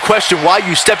will make you question why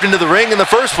you stepped into the ring in the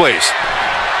first place.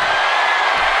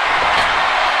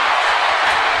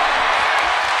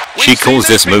 She calls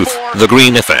this move the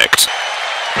green effect.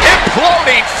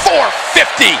 Imploding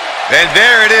 450. And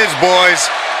there it is, boys.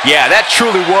 Yeah, that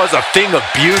truly was a thing of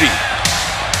beauty.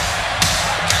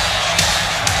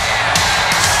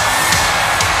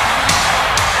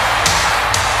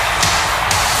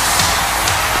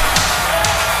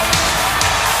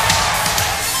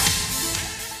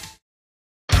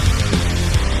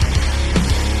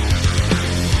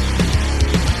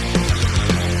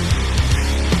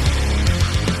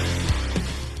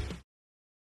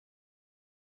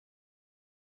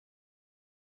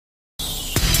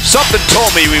 Something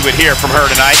told me we would hear from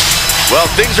her tonight. Well,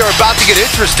 things are about to get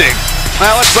interesting.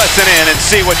 Now let's listen in and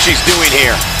see what she's doing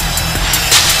here.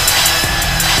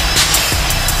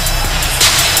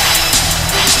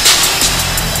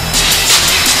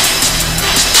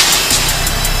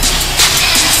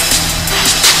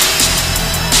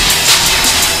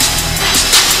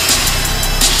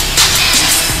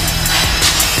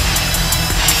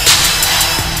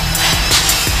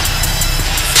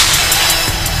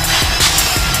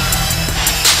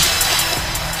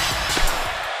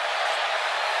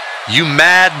 You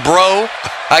mad, bro?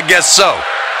 I guess so.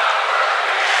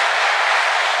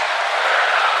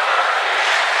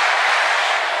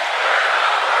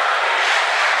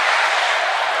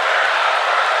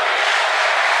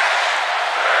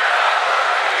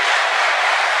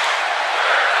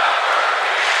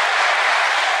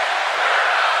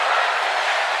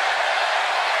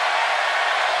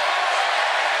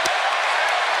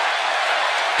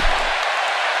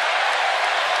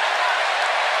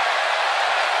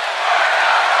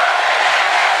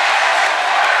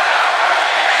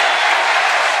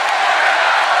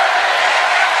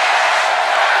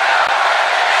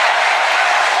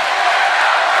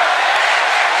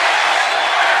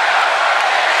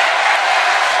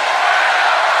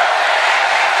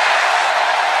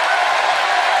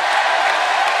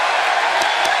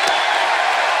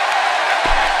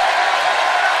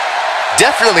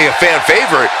 Definitely a fan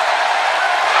favorite.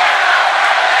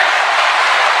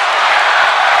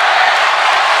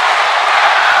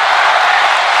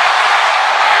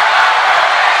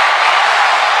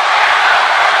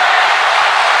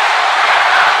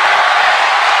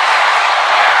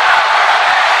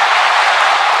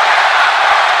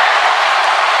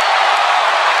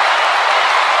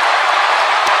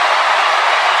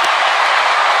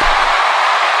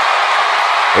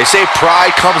 They say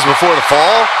pride comes before the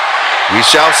fall. We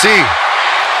shall see.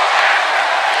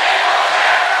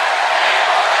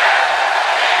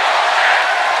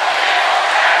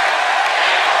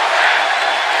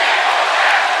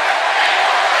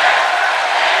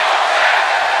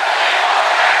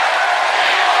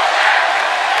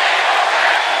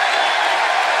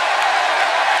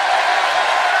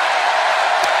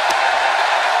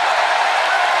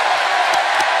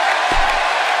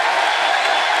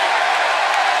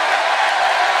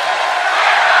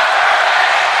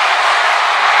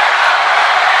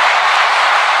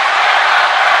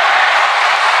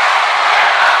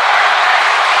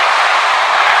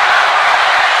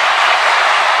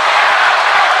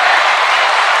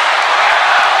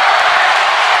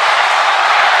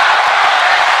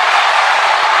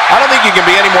 You can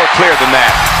be any more clear than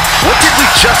that. What did we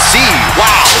just see?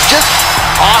 Wow, just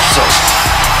awesome.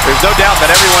 There's no doubt that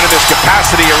everyone in this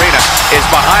capacity arena is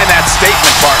behind that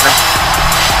statement, partner.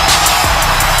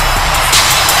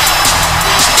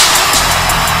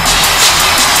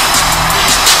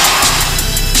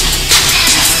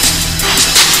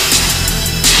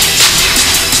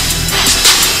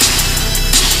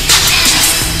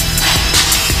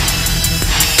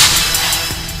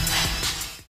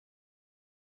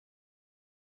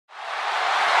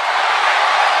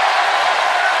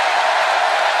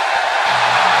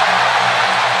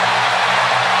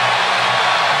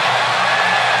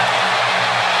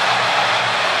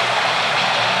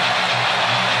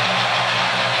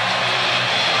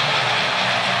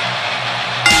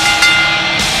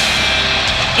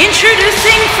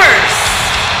 Introducing first,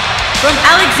 from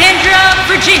Alexandria,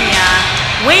 Virginia,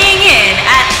 weighing in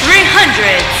at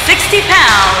 360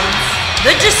 pounds,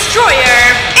 the Destroyer,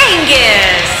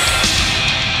 Angus.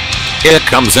 Here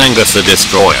comes Angus the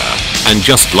Destroyer, and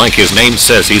just like his name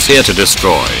says, he's here to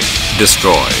destroy,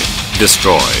 destroy,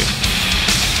 destroy.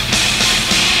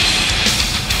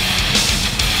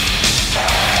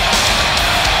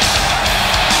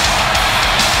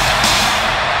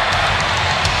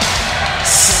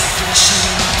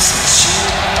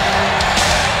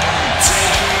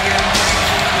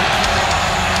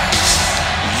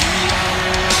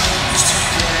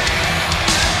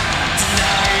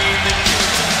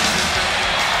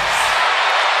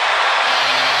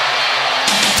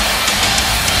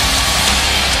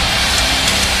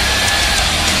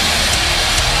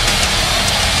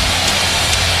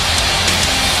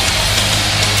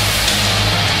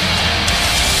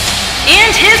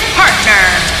 And his partner,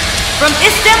 from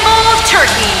Istanbul,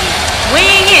 Turkey,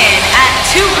 weighing in at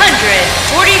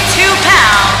 242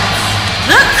 pounds,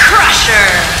 the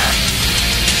Crusher.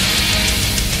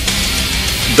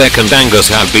 Beck and Angus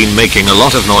have been making a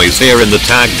lot of noise here in the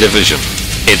tag division.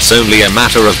 It's only a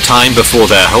matter of time before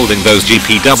they're holding those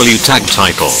GPW tag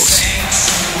titles.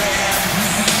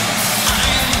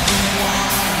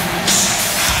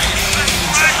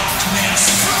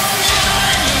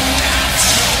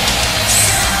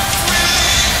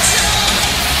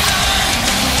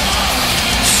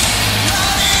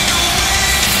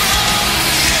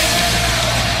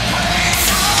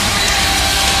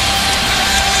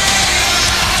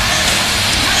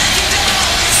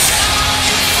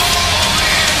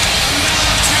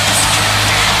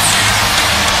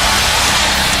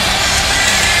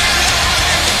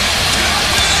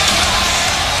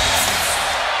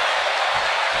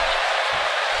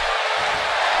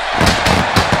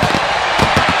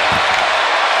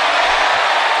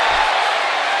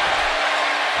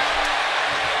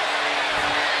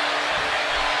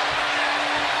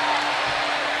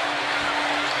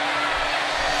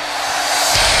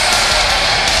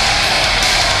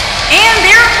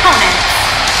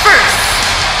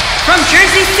 From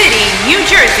Jersey City, New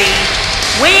Jersey,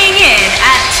 weighing in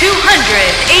at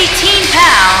 218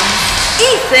 pounds,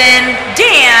 Ethan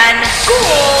Dan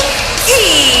Ghoul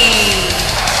E.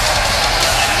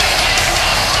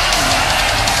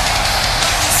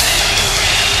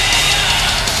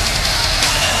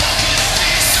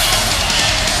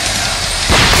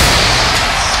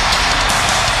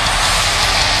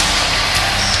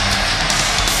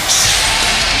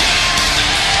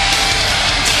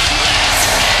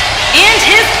 And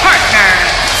his partner,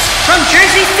 from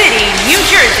Jersey City, New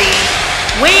Jersey,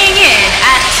 weighing in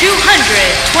at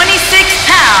 226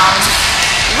 pounds,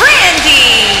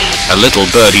 Randy! A little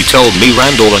birdie told me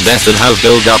Randall and Ethan have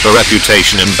built up a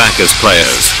reputation in back as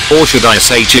players, or should I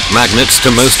say chick magnets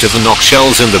to most of the knock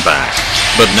shells in the back.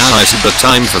 But now isn't the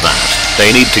time for that.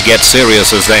 They need to get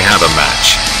serious as they have a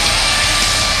match.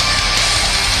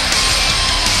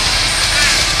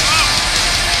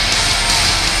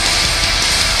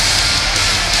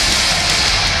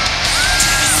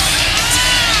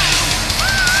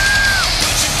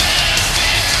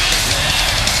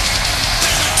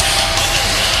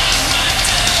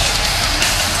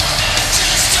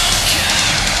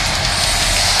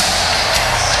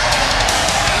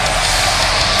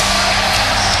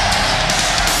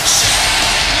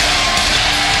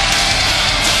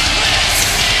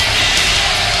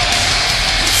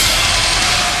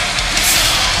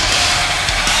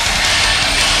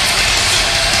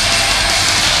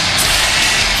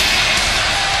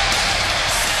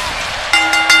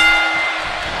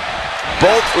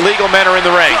 legal men are in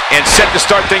the ring and set to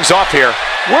start things off here.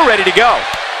 We're ready to go.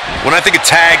 When I think of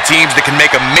tag teams that can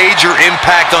make a major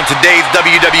impact on today's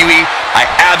WWE, I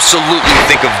absolutely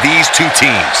think of these two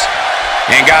teams.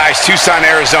 And guys, Tucson,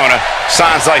 Arizona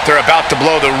sounds like they're about to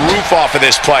blow the roof off of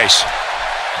this place.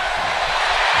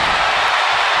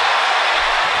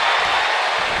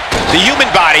 The human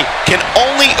body can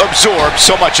only absorb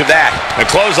so much of that. The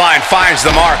clothesline finds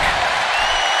the mark.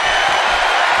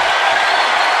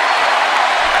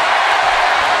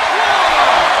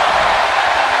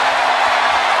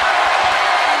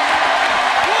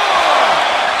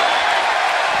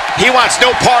 He wants no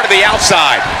part of the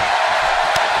outside.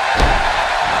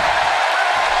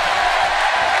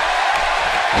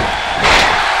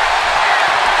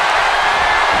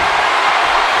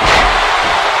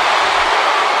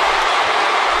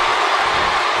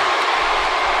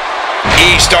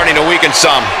 He's starting to weaken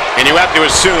some. And you have to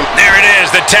assume. There it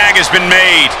is. The tag has been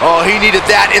made. Oh, he needed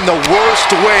that in the worst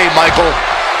way, Michael.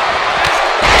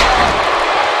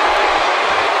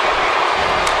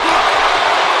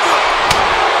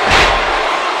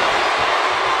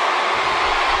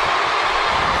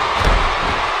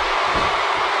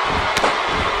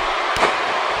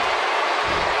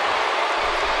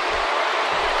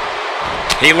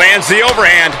 He lands the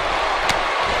overhand.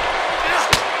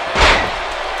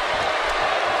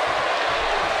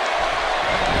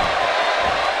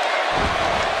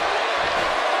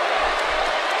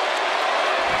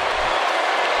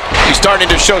 He's starting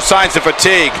to show signs of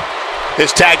fatigue.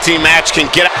 This tag team match can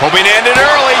get hoping to end it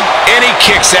early. And he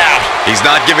kicks out. He's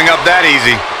not giving up that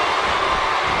easy.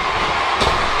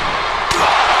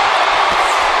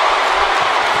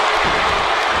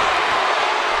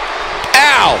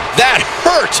 Ow, that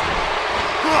hurt.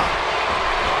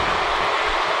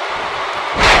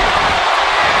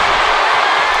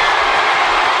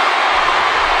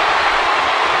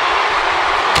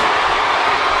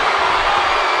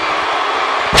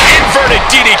 Inverted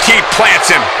DDT plants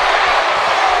him.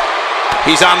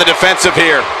 He's on the defensive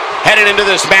here. Headed into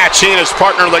this match, he and his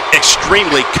partner look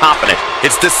extremely confident.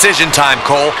 It's decision time,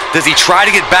 Cole. Does he try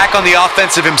to get back on the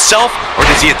offensive himself, or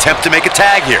does he attempt to make a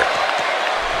tag here?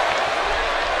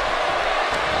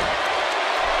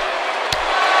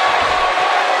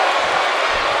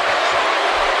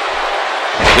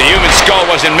 The human skull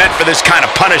wasn't meant for this kind of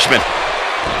punishment.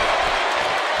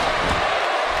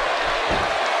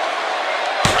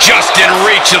 Just in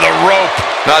reach of the rope.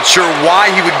 Not sure why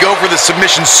he would go for the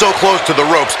submission so close to the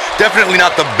ropes. Definitely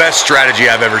not the best strategy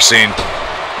I've ever seen.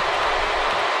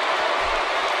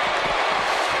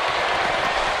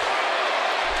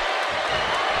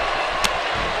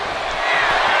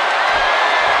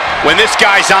 When this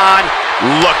guy's on,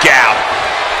 look out.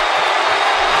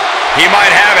 He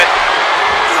might have it.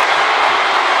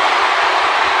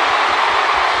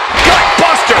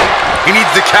 Gutbuster! He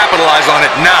needs to capitalize on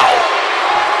it now.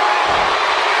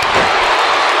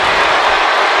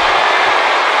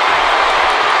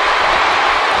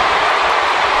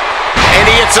 And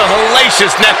he hits a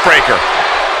hellacious neckbreaker.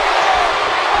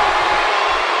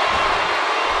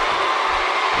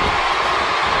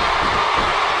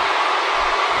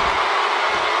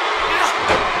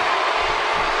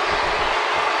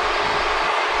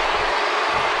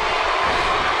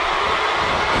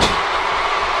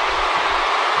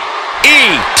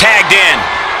 Tagged in.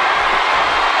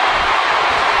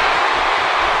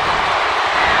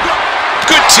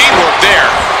 Good teamwork there.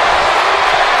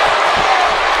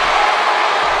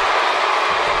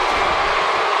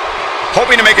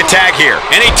 Hoping to make a tag here.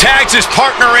 And he tags his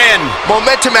partner in.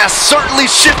 Momentum has certainly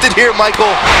shifted here, Michael.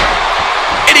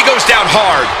 And he goes down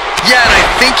hard. Yeah, and I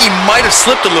think he might have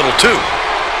slipped a little too.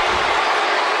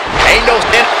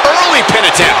 An early pin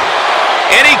attempt.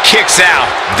 And he kicks out.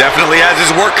 Definitely has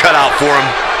his work cut out for him.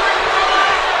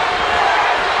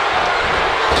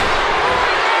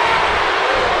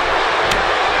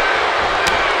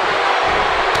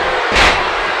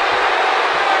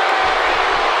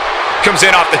 Comes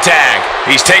in off the tag.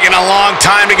 He's taking a long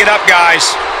time to get up,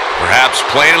 guys. Perhaps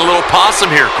playing a little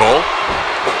possum here, Cole.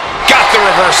 Got the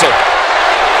reversal.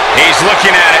 He's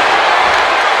looking at it.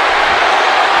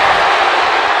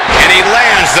 And he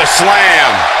lands the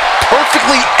slam.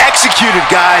 Perfectly executed,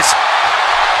 guys.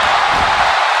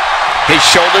 His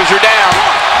shoulders are down.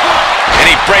 And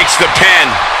he breaks the pin.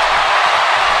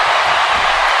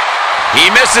 He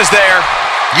misses there.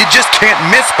 You just can't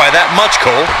miss by that much,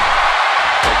 Cole.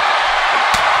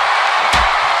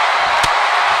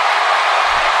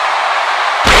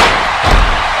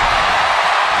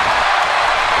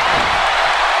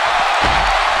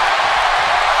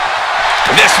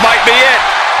 This might be it.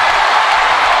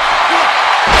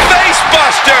 Face buster.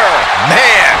 Buster.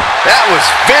 Man, that was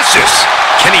vicious.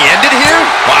 Can he end it here?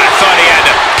 Well, I thought he had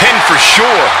to pin for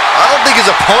sure. I don't think his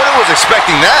opponent was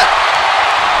expecting that.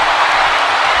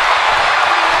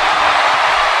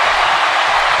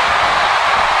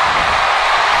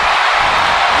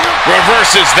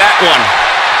 Reverses that one.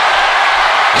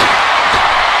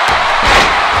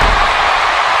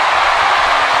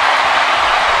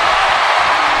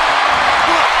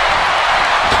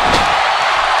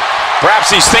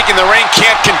 Perhaps he's thinking the ring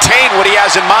can't contain what he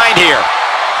has in mind here.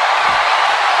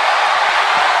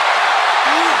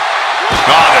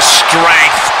 Oh, the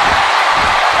strength.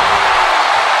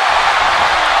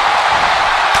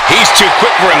 He's too quick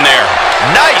for him there.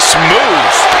 Nice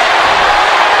move.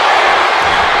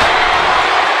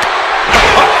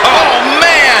 Oh,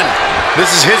 man. This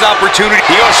is his opportunity.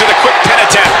 He goes for the quick pin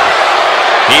attempt.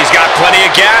 He's got plenty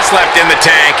of gas left in the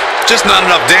tank. Just not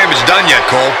enough damage done yet,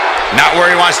 Cole. Not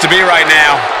where he wants to be right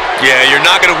now. Yeah, you're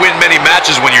not going to win many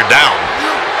matches when you're down.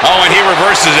 Oh, and he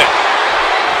reverses it.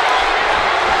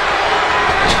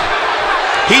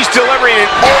 He's delivering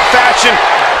an old-fashioned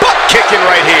butt kicking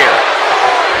right here.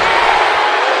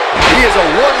 He is a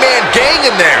one-man gang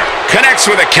in there. Connects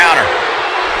with a counter.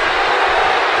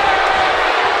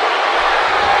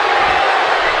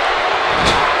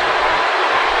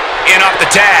 In off the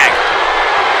tag.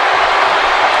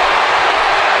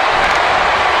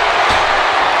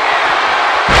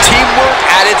 Teamwork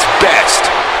at its best.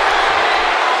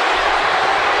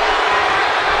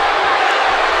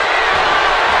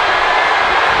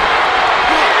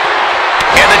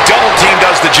 And the double team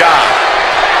does the job.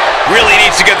 Really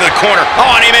needs to get to the corner.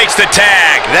 Oh, and he makes the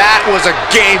tag. That was a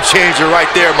game changer right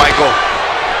there, Michael.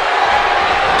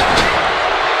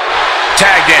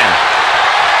 Tagged in.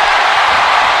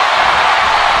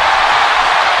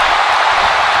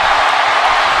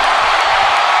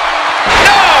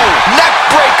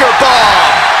 Neckbreaker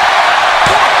bomb.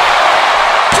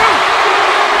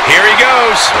 Here he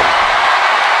goes.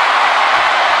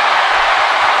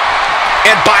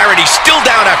 And Byron, he's still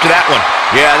down after that one.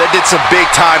 Yeah, that did some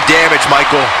big-time damage,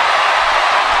 Michael.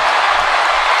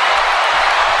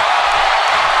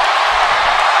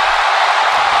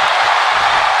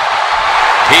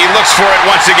 He looks for it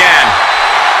once again.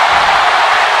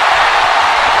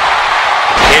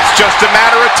 It's just a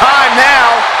matter of time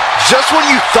now. Just when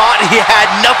you thought he had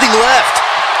nothing left.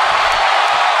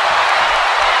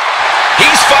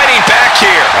 He's fighting back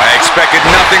here. I expected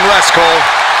nothing less, Cole.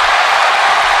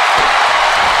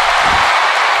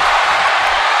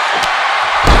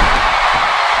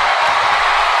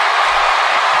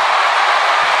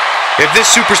 If this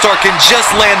superstar can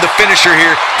just land the finisher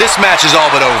here, this match is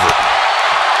all but over.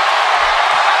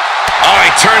 Oh, he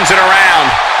turns it around.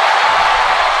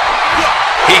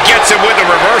 He gets it with a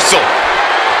reversal.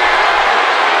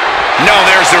 No,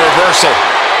 there's the reversal.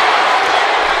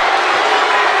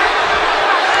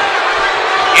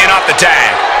 In off the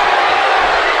tag.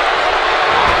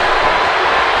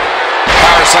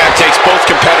 Power slam takes both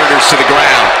competitors to the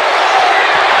ground.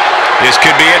 This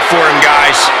could be it for him,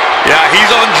 guys. Yeah,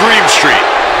 he's on Dream Street.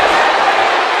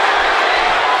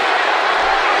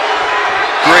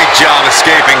 Great job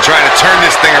escaping, trying to turn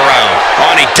this thing around.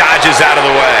 Oh, and he dodges out of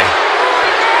the way.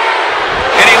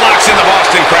 And he locks in the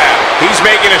Boston Crab. He's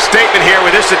making a statement here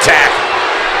with this attack.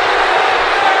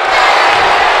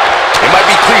 It might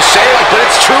be cliche, but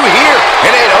it's true here.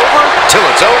 It ain't over till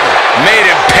it's over. Made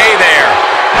him pay there.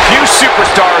 Few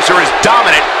superstars are as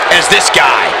dominant as this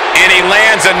guy. And he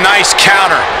lands a nice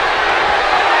counter.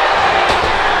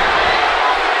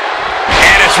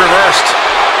 And it's reversed.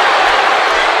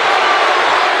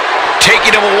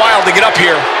 Taking him a while to get up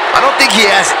here. I don't think he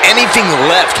has anything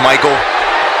left, Michael.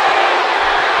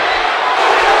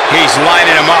 He's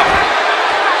lining him up.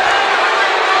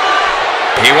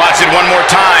 He wants it one more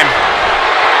time.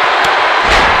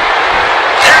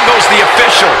 There goes the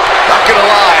official. Not gonna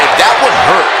lie, that one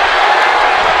hurt.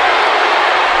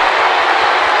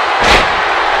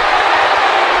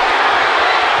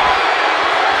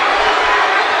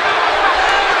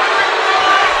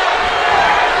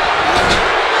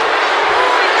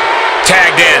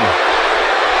 Tagged in.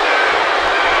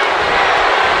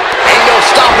 Ain't no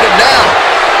stopping him now.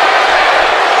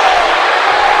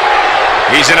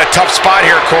 He's in a tough spot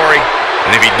here, Corey.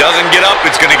 And if he doesn't get up,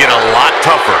 it's going to get a lot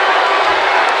tougher.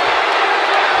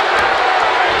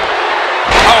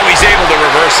 Oh, he's able to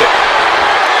reverse it.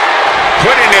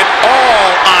 Putting it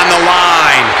all on the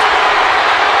line.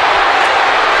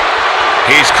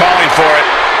 He's calling for it.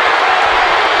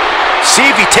 See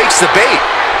if he takes the bait.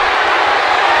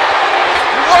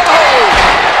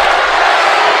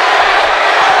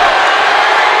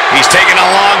 He's taking a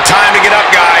long time to get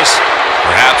up, guys.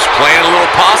 Perhaps playing a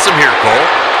little possum here, Cole.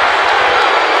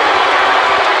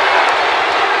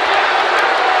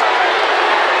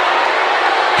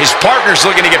 His partner's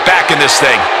looking to get back in this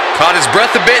thing. Caught his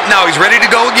breath a bit, now he's ready to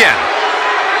go again.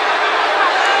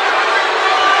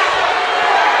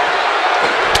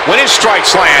 When his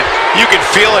strikes land, you can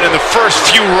feel it in the first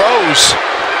few rows.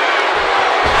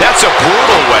 That's a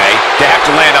brutal way to have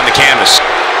to land on the canvas.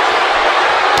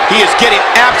 He is getting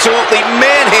absolutely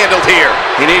manhandled here.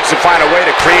 He needs to find a way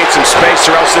to create some space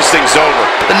or else this thing's over.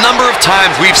 The number of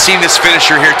times we've seen this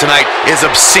finisher here tonight is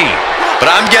obscene. But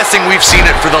I'm guessing we've seen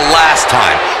it for the last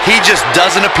time. He just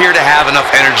doesn't appear to have enough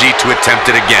energy to attempt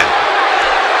it again.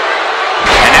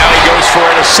 And now he goes for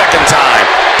it a second time.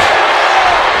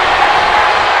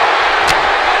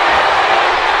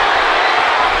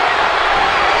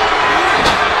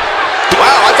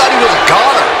 Wow, I thought he was a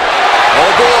goner.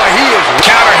 Oh boy, he is.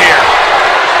 Counter here.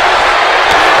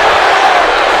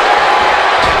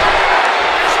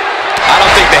 I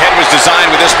don't think the head was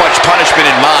designed with this much punishment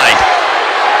in mind.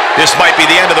 This might be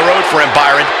the end of the road for him,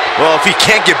 Byron. Well, if he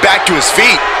can't get back to his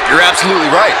feet, you're absolutely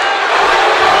right.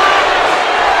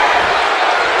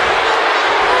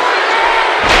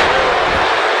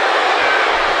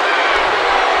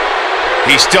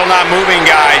 He's still not moving,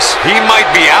 guys. He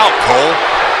might be out, Cole.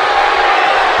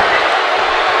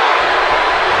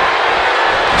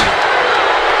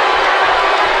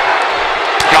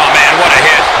 Oh, man, what a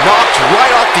hit. Knocked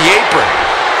right off the apron.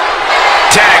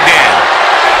 Tagged in.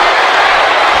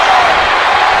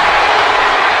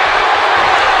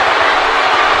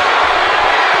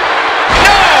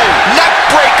 No!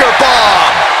 Neckbreaker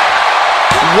bomb.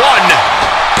 1,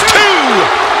 2.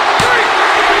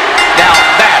 Now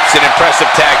that's an impressive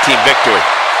tag team victory.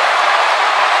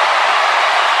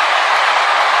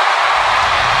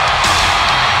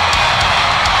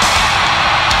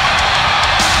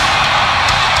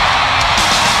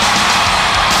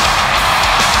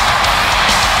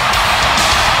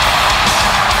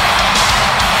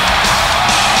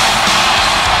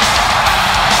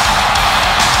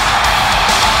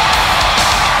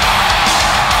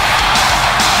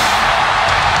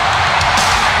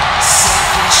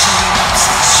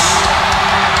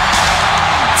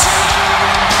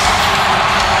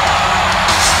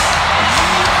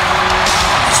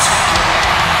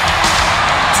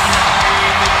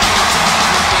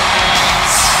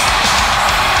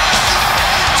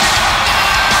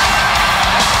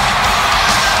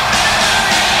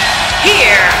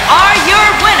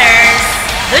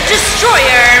 The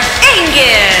Destroyer,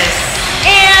 Angus,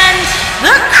 and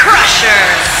the Crusher.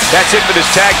 That's it for this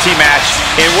tag team match,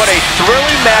 and what a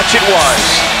thrilling match it was.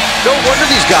 No wonder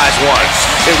these guys won.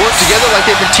 They work together like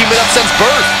they've been teaming up since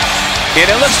birth. And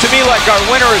it looks to me like our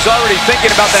winner is already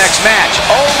thinking about the next match.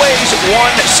 Always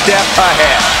one step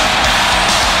ahead.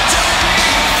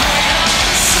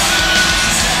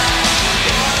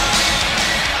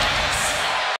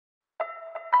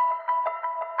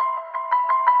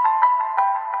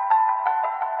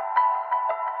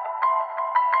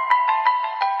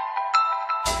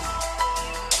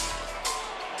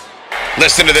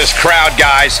 Listen to this crowd,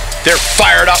 guys. They're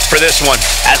fired up for this one.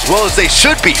 As well as they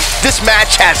should be. This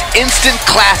match has instant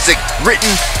classic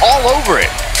written all over it.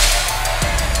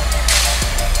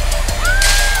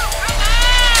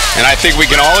 And I think we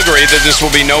can all agree that this will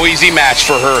be no easy match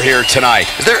for her here tonight.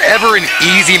 Is there ever an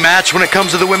easy match when it comes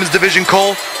to the women's division,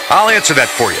 Cole? I'll answer that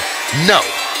for you. No.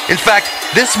 In fact,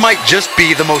 this might just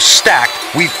be the most stacked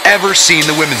we've ever seen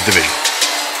the women's division.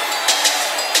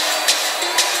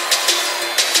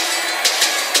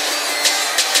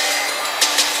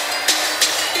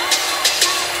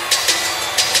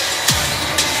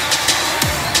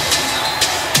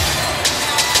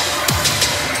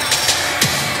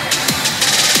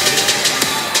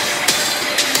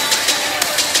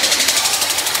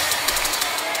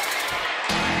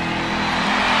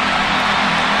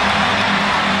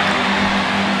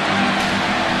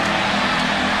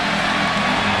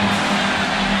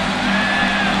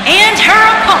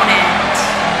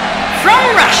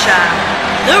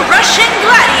 The Russian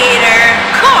Gladiator,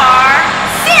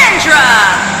 Sandra.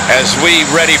 As we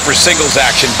ready for singles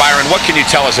action, Byron, what can you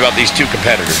tell us about these two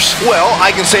competitors? Well,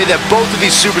 I can say that both of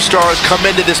these superstars come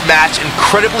into this match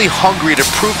incredibly hungry to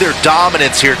prove their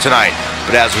dominance here tonight.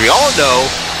 But as we all know,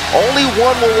 only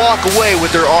one will walk away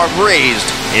with their arm raised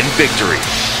in victory.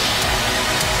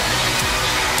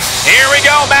 Here we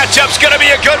go, matchup's gonna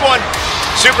be a good one.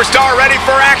 Superstar ready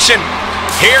for action.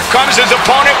 Here comes his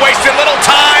opponent, wasting little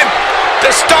time to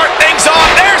start things off.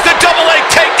 There's the double leg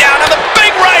takedown on the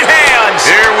big right hands.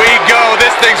 Here we go.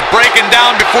 This thing's breaking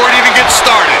down before it even gets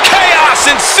started. Chaos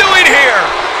ensuing here.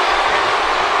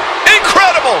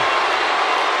 Incredible.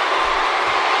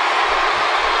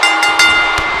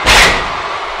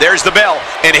 There's the bell,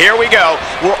 and here we go.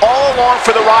 We're all along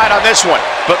for the ride on this one,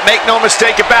 but make no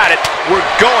mistake about it, we're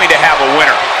going to have a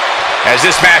winner. As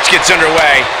this match gets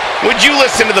underway, would you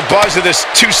listen to the buzz of this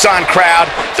Tucson crowd?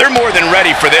 They're more than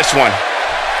ready for this one.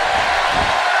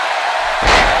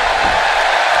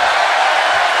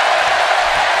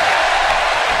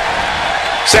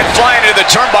 Sent flying into the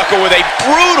turnbuckle with a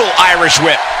brutal Irish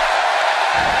whip.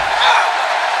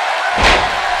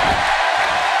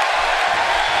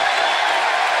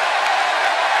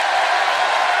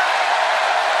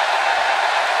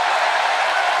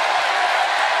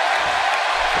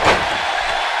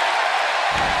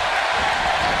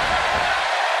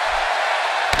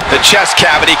 The chest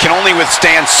cavity can only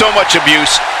withstand so much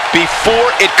abuse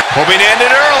before it hoping to end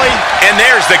it early. And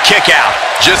there's the kick out.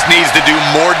 Just needs to do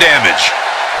more damage.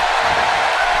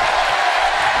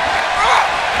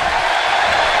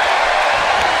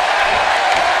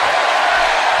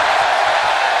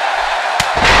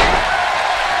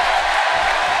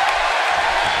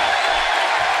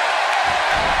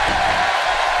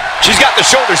 She's got the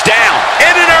shoulders down.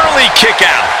 And an early kick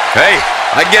out. Hey,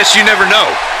 I guess you never know.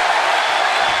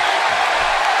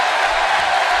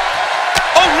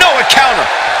 Oh no, a counter.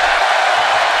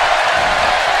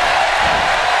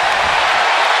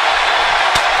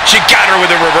 She got her with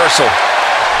a reversal.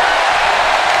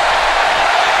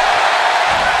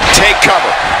 Take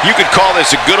cover. You could call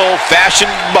this a good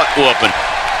old-fashioned butt whooping.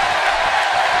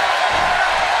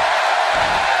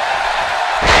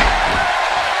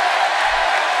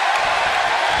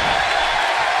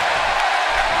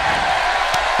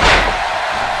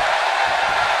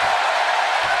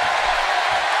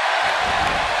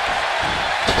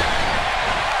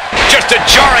 Just a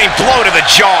jarring blow to the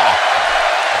jaw.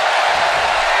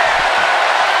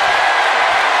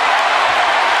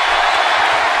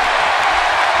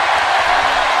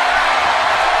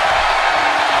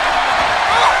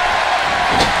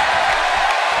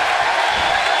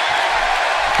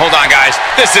 Hold on, guys.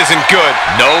 This isn't good.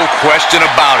 No question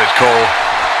about it, Cole.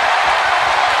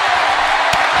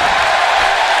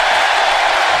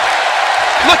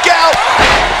 Look out!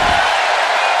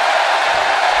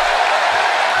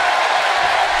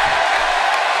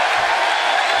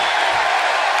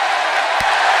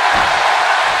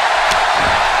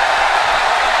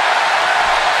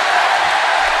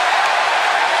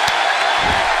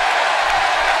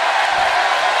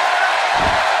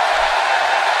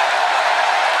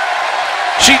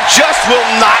 She just will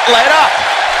not let up.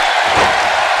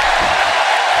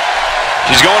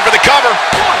 She's going for the cover.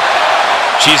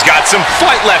 She's got some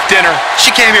fight left in her. She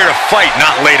came here to fight,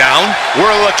 not lay down.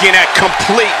 We're looking at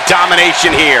complete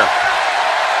domination here.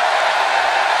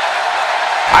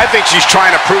 I think she's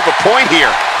trying to prove a point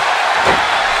here.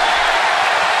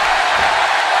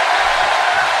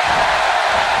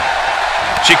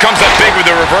 She comes up big with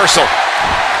the reversal.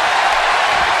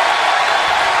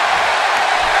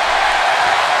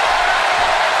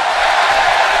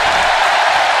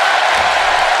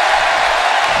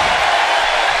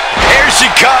 She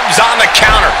comes on the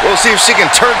counter. We'll see if she can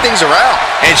turn things around.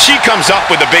 And she comes up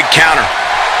with a big counter.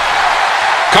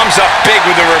 Comes up big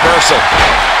with the reversal.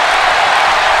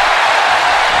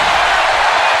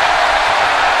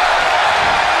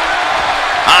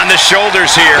 On the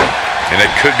shoulders here. And it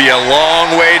could be a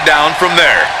long way down from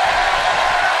there.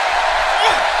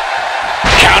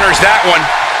 Counters that one.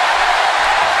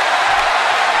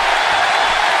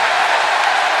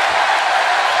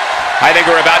 I think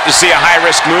we're about to see a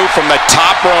high-risk move from the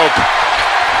top rope.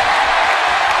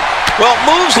 Well,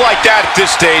 moves like that at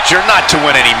this stage are not to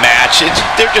win any match.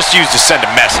 They're just used to send a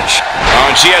message. Oh,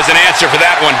 and she has an answer for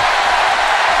that one.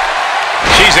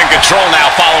 She's in control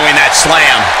now following that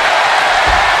slam.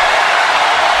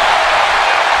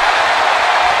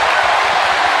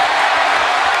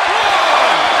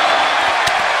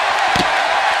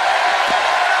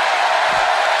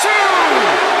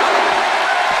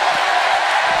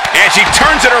 And she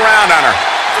turns it around on her.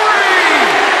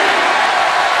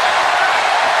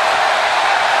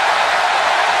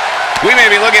 3. We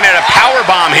may be looking at a power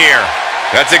bomb here.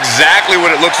 That's exactly what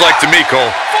it looks like to me,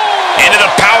 Cole. 4. Into the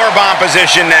power bomb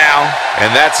position now. And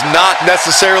that's not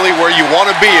necessarily where you want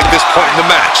to be at this point in the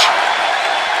match.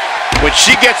 When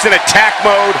she gets in attack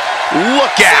mode,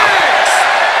 look out.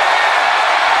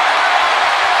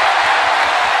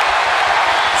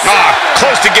 6.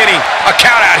 Close to getting a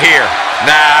count out here.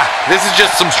 Nah, this is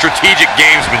just some strategic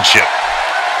gamesmanship.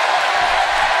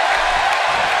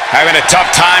 Having a tough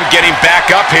time getting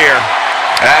back up here.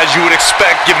 As you would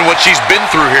expect, given what she's been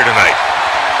through here tonight.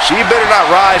 She better not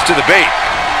rise to the bait.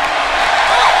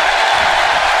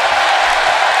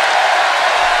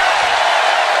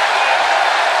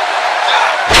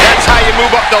 That's how you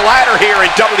move up the ladder here in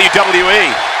WWE.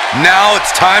 Now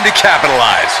it's time to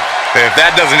capitalize. If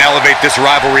that doesn't elevate this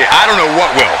rivalry, I don't know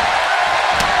what will.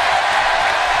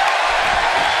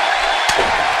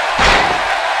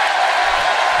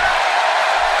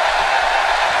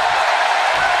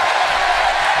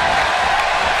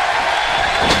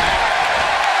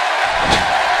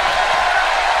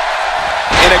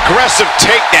 An aggressive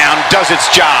takedown does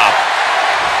its job.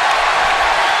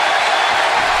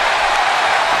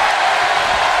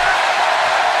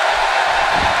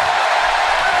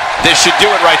 This should do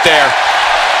it right there.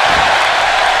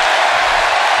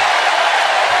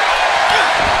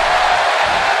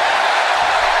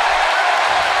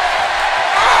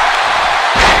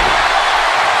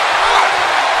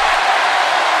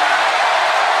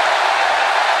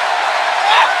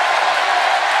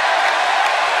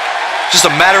 Just a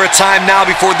matter of time now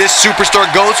before this superstar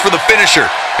goes for the finisher.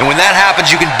 And when that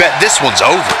happens, you can bet this one's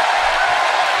over.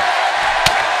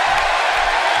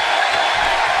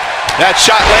 That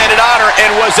shot landed on her and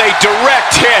was a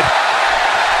direct hit.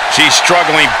 She's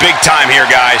struggling big time here,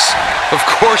 guys. Of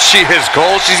course she is,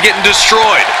 Cole. She's getting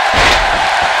destroyed.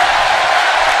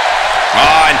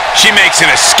 Oh, and she makes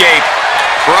an escape.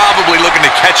 Probably looking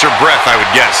to catch her breath, I would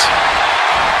guess.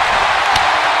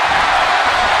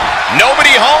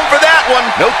 Nobody home for that one.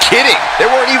 No kidding. There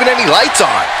weren't even any lights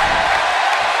on.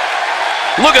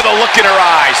 Look at the look in her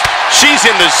eyes. She's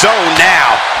in the zone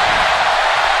now.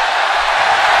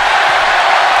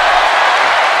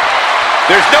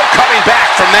 There's no coming back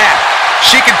from that.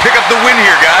 She can pick up the win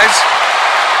here, guys.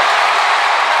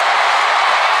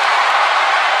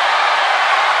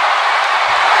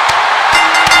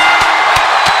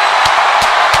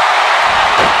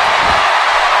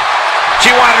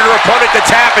 She wanted her opponent to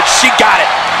tap, and she got it.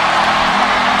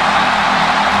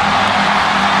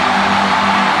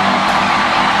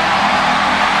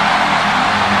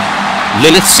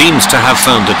 Lilith seems to have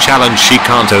found a challenge she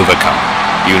can't overcome.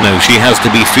 You know she has to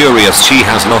be furious. She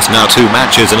has lost now 2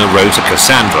 matches in a row to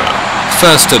Cassandra.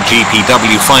 First at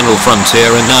GPW Final Frontier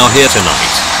and now here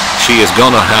tonight. She is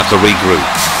gonna have to regroup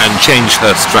and change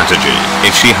her strategy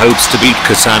if she hopes to beat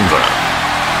Cassandra.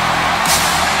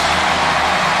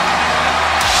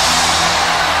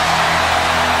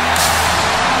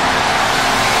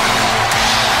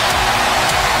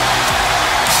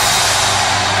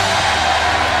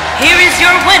 Here is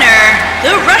your winner,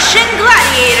 the Russian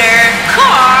Gladiator,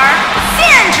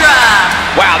 Sandra.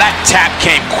 Wow, that tap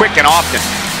came quick and often.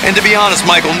 And to be honest,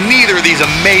 Michael, neither of these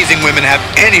amazing women have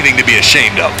anything to be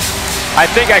ashamed of. I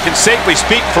think I can safely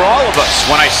speak for all of us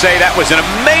when I say that was an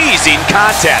amazing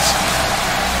contest.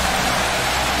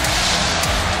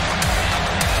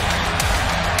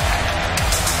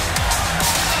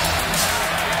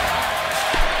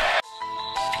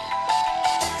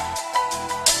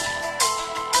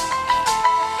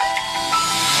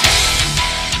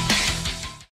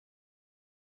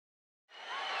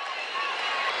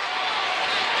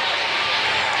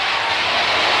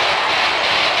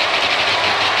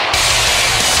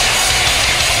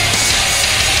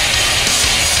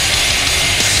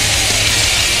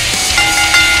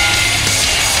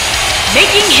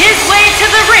 Making his way to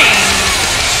the ring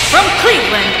from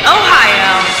Cleveland,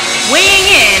 Ohio, weighing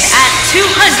in at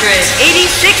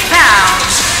 286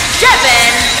 pounds,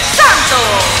 Devin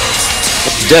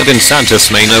Santos. Devin Santos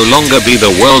may no longer be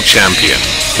the world champion,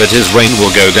 but his reign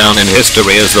will go down in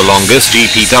history as the longest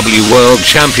GPW world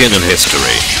champion in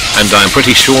history. And I'm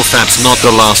pretty sure that's not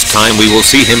the last time we will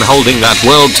see him holding that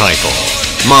world title.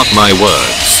 Mark my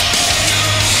words.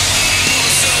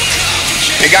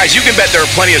 Hey guys, you can bet there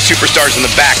are plenty of superstars in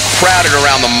the back crowded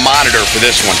around the monitor for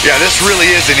this one. Yeah, this really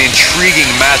is an intriguing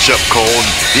matchup, Cole. And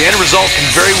the end result can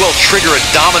very well trigger a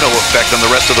domino effect on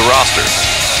the rest of the roster.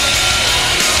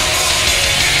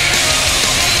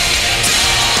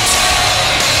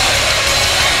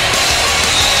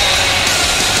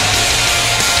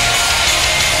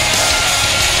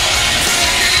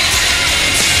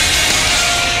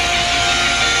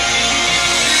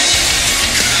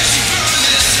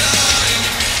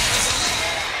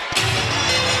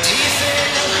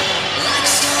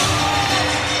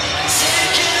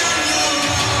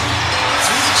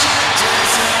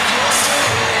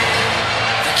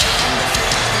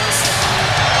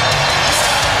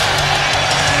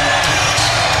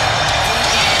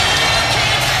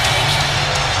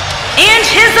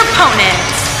 His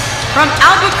opponent from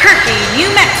Albuquerque, New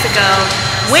Mexico,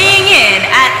 weighing in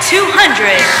at 246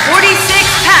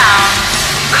 pounds,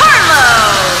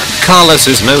 Carlos. Carlos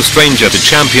is no stranger to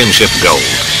championship gold.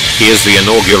 He is the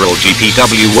inaugural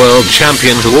GPW World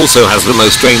Champion who also has the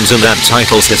most reigns in that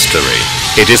title's history.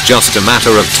 It is just a matter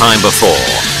of time before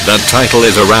that title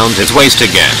is around his waist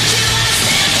again.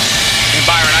 And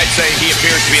Byron, I'd say he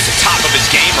appears to be at the top of his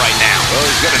game right now. Well,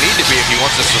 he's going to need to be if he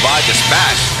wants to survive this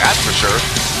match, that's for sure.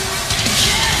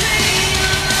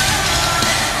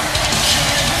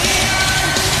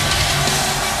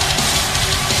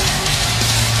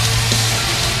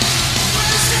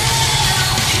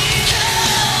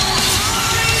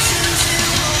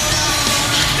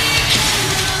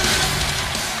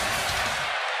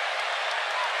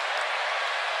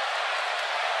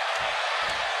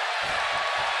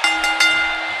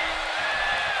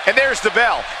 And there's the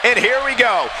bell, and here we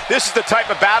go. This is the type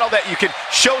of battle that you can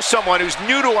show someone who's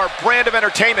new to our brand of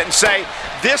entertainment and say,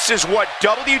 this is what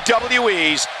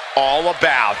WWE's all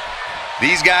about.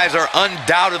 These guys are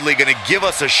undoubtedly going to give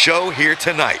us a show here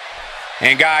tonight.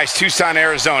 And guys, Tucson,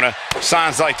 Arizona,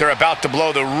 sounds like they're about to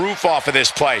blow the roof off of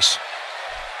this place.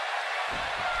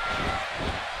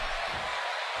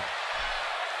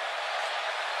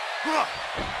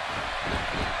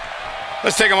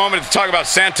 Let's take a moment to talk about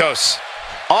Santos.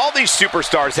 All these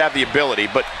superstars have the ability,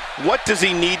 but what does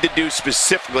he need to do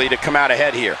specifically to come out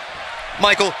ahead here?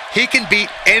 Michael, he can beat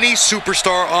any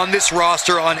superstar on this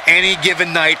roster on any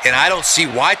given night, and I don't see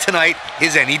why tonight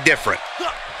is any different.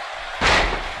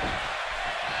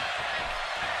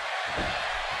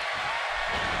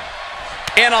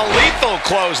 And a lethal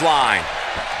clothesline.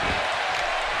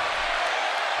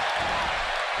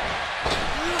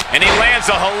 And he lands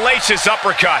a hellacious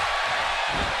uppercut.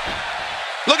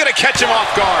 Looking to catch him off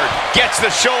guard. Gets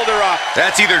the shoulder up.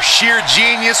 That's either sheer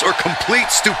genius or complete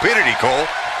stupidity, Cole.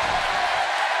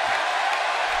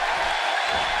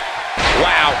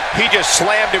 Wow, he just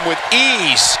slammed him with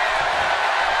ease.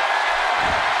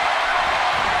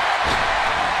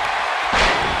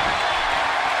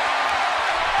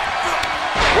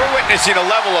 We're witnessing a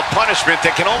level of punishment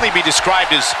that can only be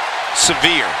described as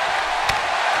severe.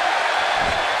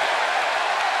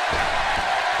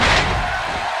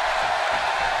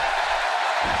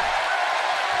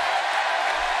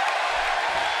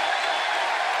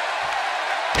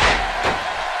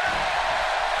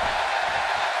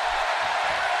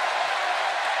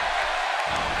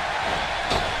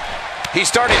 He's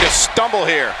starting to stumble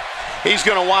here. He's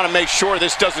going to want to make sure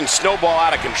this doesn't snowball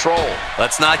out of control.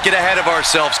 Let's not get ahead of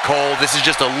ourselves, Cole. This is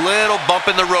just a little bump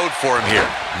in the road for him here.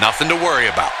 Nothing to worry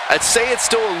about. I'd say it's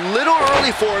still a little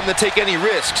early for him to take any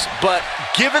risks, but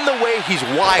given the way he's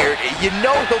wired, you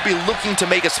know he'll be looking to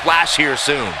make a splash here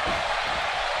soon.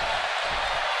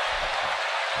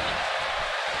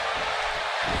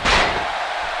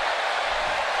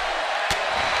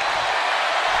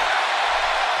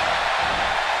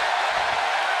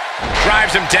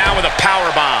 Drives him down with a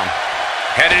power bomb.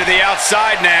 Headed to the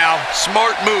outside now.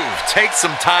 Smart move. Take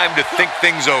some time to think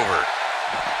things over.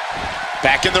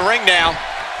 Back in the ring now.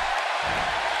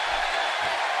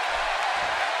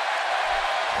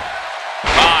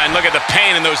 Ah, and look at the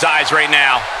pain in those eyes right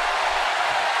now.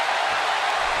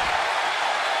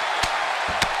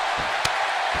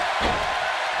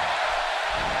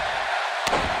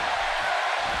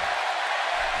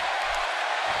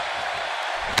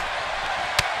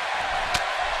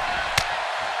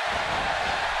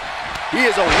 He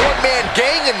is a one-man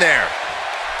gang in there.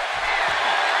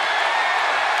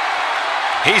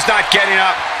 He's not getting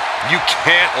up. You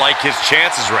can't like his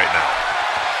chances right now.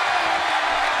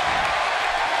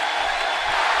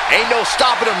 Ain't no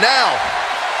stopping him now.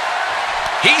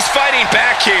 He's fighting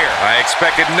back here. I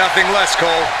expected nothing less,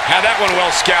 Cole. Had that one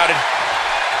well scouted.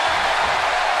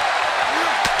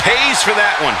 Pays for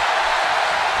that one.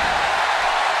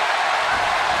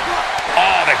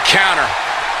 Oh, the counter.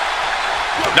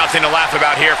 Nothing to laugh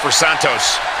about here for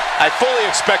Santos. I fully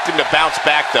expect him to bounce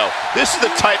back, though. This is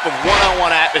the type of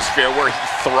one-on-one atmosphere where he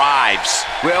thrives.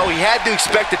 Well, he had to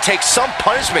expect to take some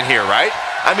punishment here, right?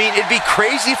 I mean, it'd be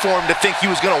crazy for him to think he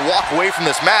was going to walk away from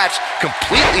this match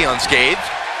completely unscathed.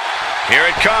 Here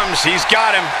it comes. He's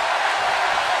got him.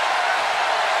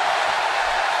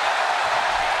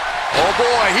 Oh,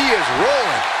 boy, he is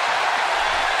rolling.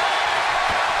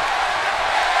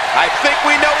 I think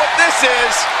we know what this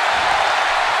is.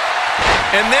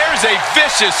 And there's a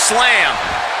vicious slam.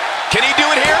 Can he do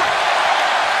it here?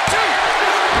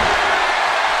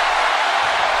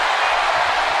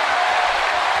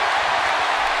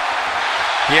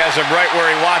 He has him right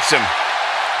where he wants him.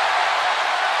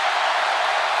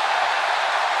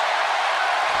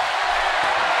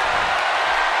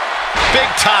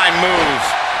 Big time move.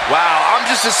 Wow, I'm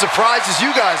just as surprised as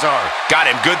you guys are.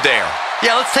 Got him good there.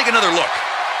 Yeah, let's take another look.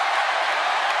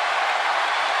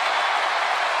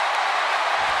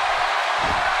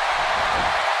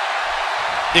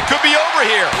 It could be over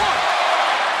here.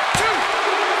 1, 2,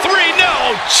 3,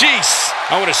 no, jeez.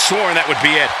 I would have sworn that would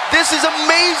be it. This is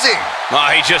amazing. Oh,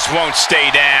 he just won't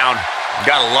stay down.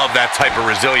 Gotta love that type of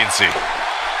resiliency.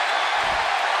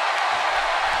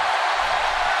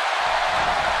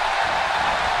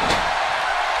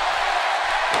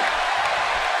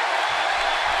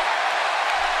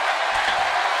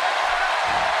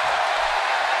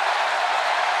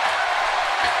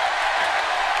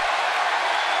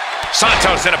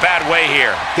 Santos in a bad way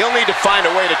here. He'll need to find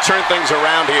a way to turn things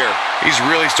around here. He's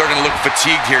really starting to look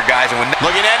fatigued here, guys. And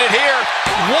Looking at it here.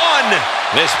 1.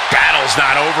 This battle's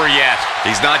not over yet.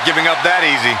 He's not giving up that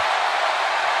easy.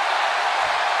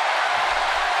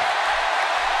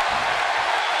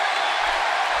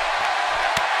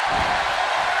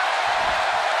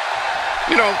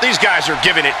 You know, these guys are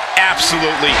giving it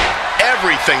absolutely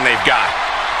everything they've got.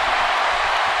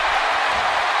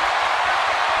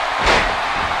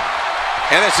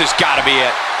 And this has got to be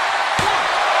it. 1,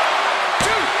 2.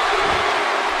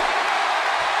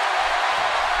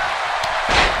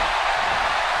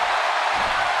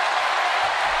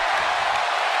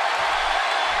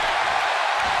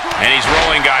 And he's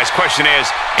rolling, guys. Question is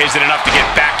it enough to get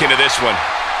back into this one?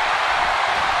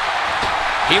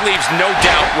 He leaves no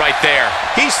doubt right there.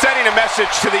 He's sending a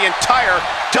message to the entire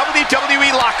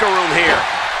WWE locker room here.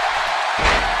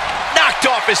 Knocked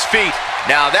off his feet.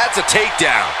 Now that's a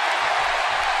takedown.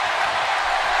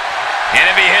 And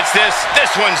if he hits this,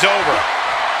 this one's over.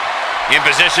 In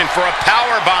position for a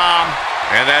power bomb.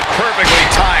 And that perfectly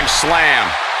timed slam.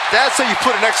 That's how you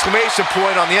put an exclamation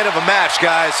point on the end of a match,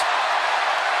 guys.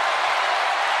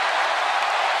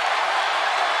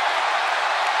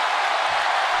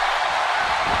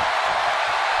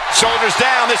 Shoulders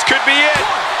down, this could be it.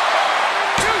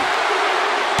 1, 2,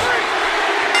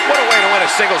 3. What a way to win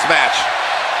a singles match.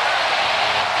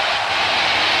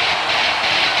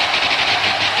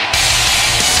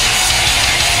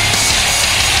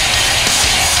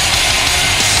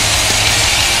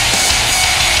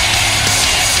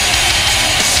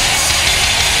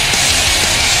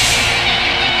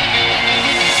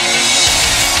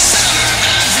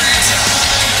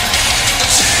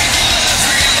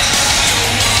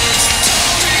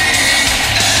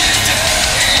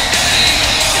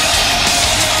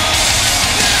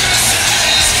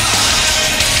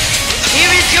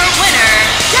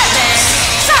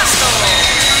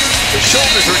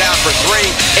 Shoulders are down for 3,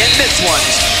 and this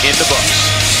one's in the books.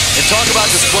 And talk about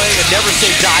displaying a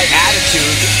never-say-die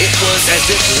attitude. It was as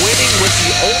if winning was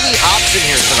the only option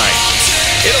here tonight.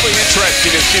 It'll be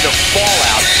interesting to see the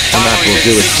fallout. And that will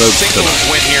do it, folks, tonight.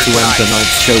 To end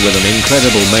tonight's show with an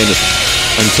incredible main event.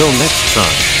 Until next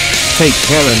time, take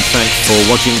care and thanks for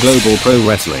watching Global Pro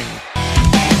Wrestling.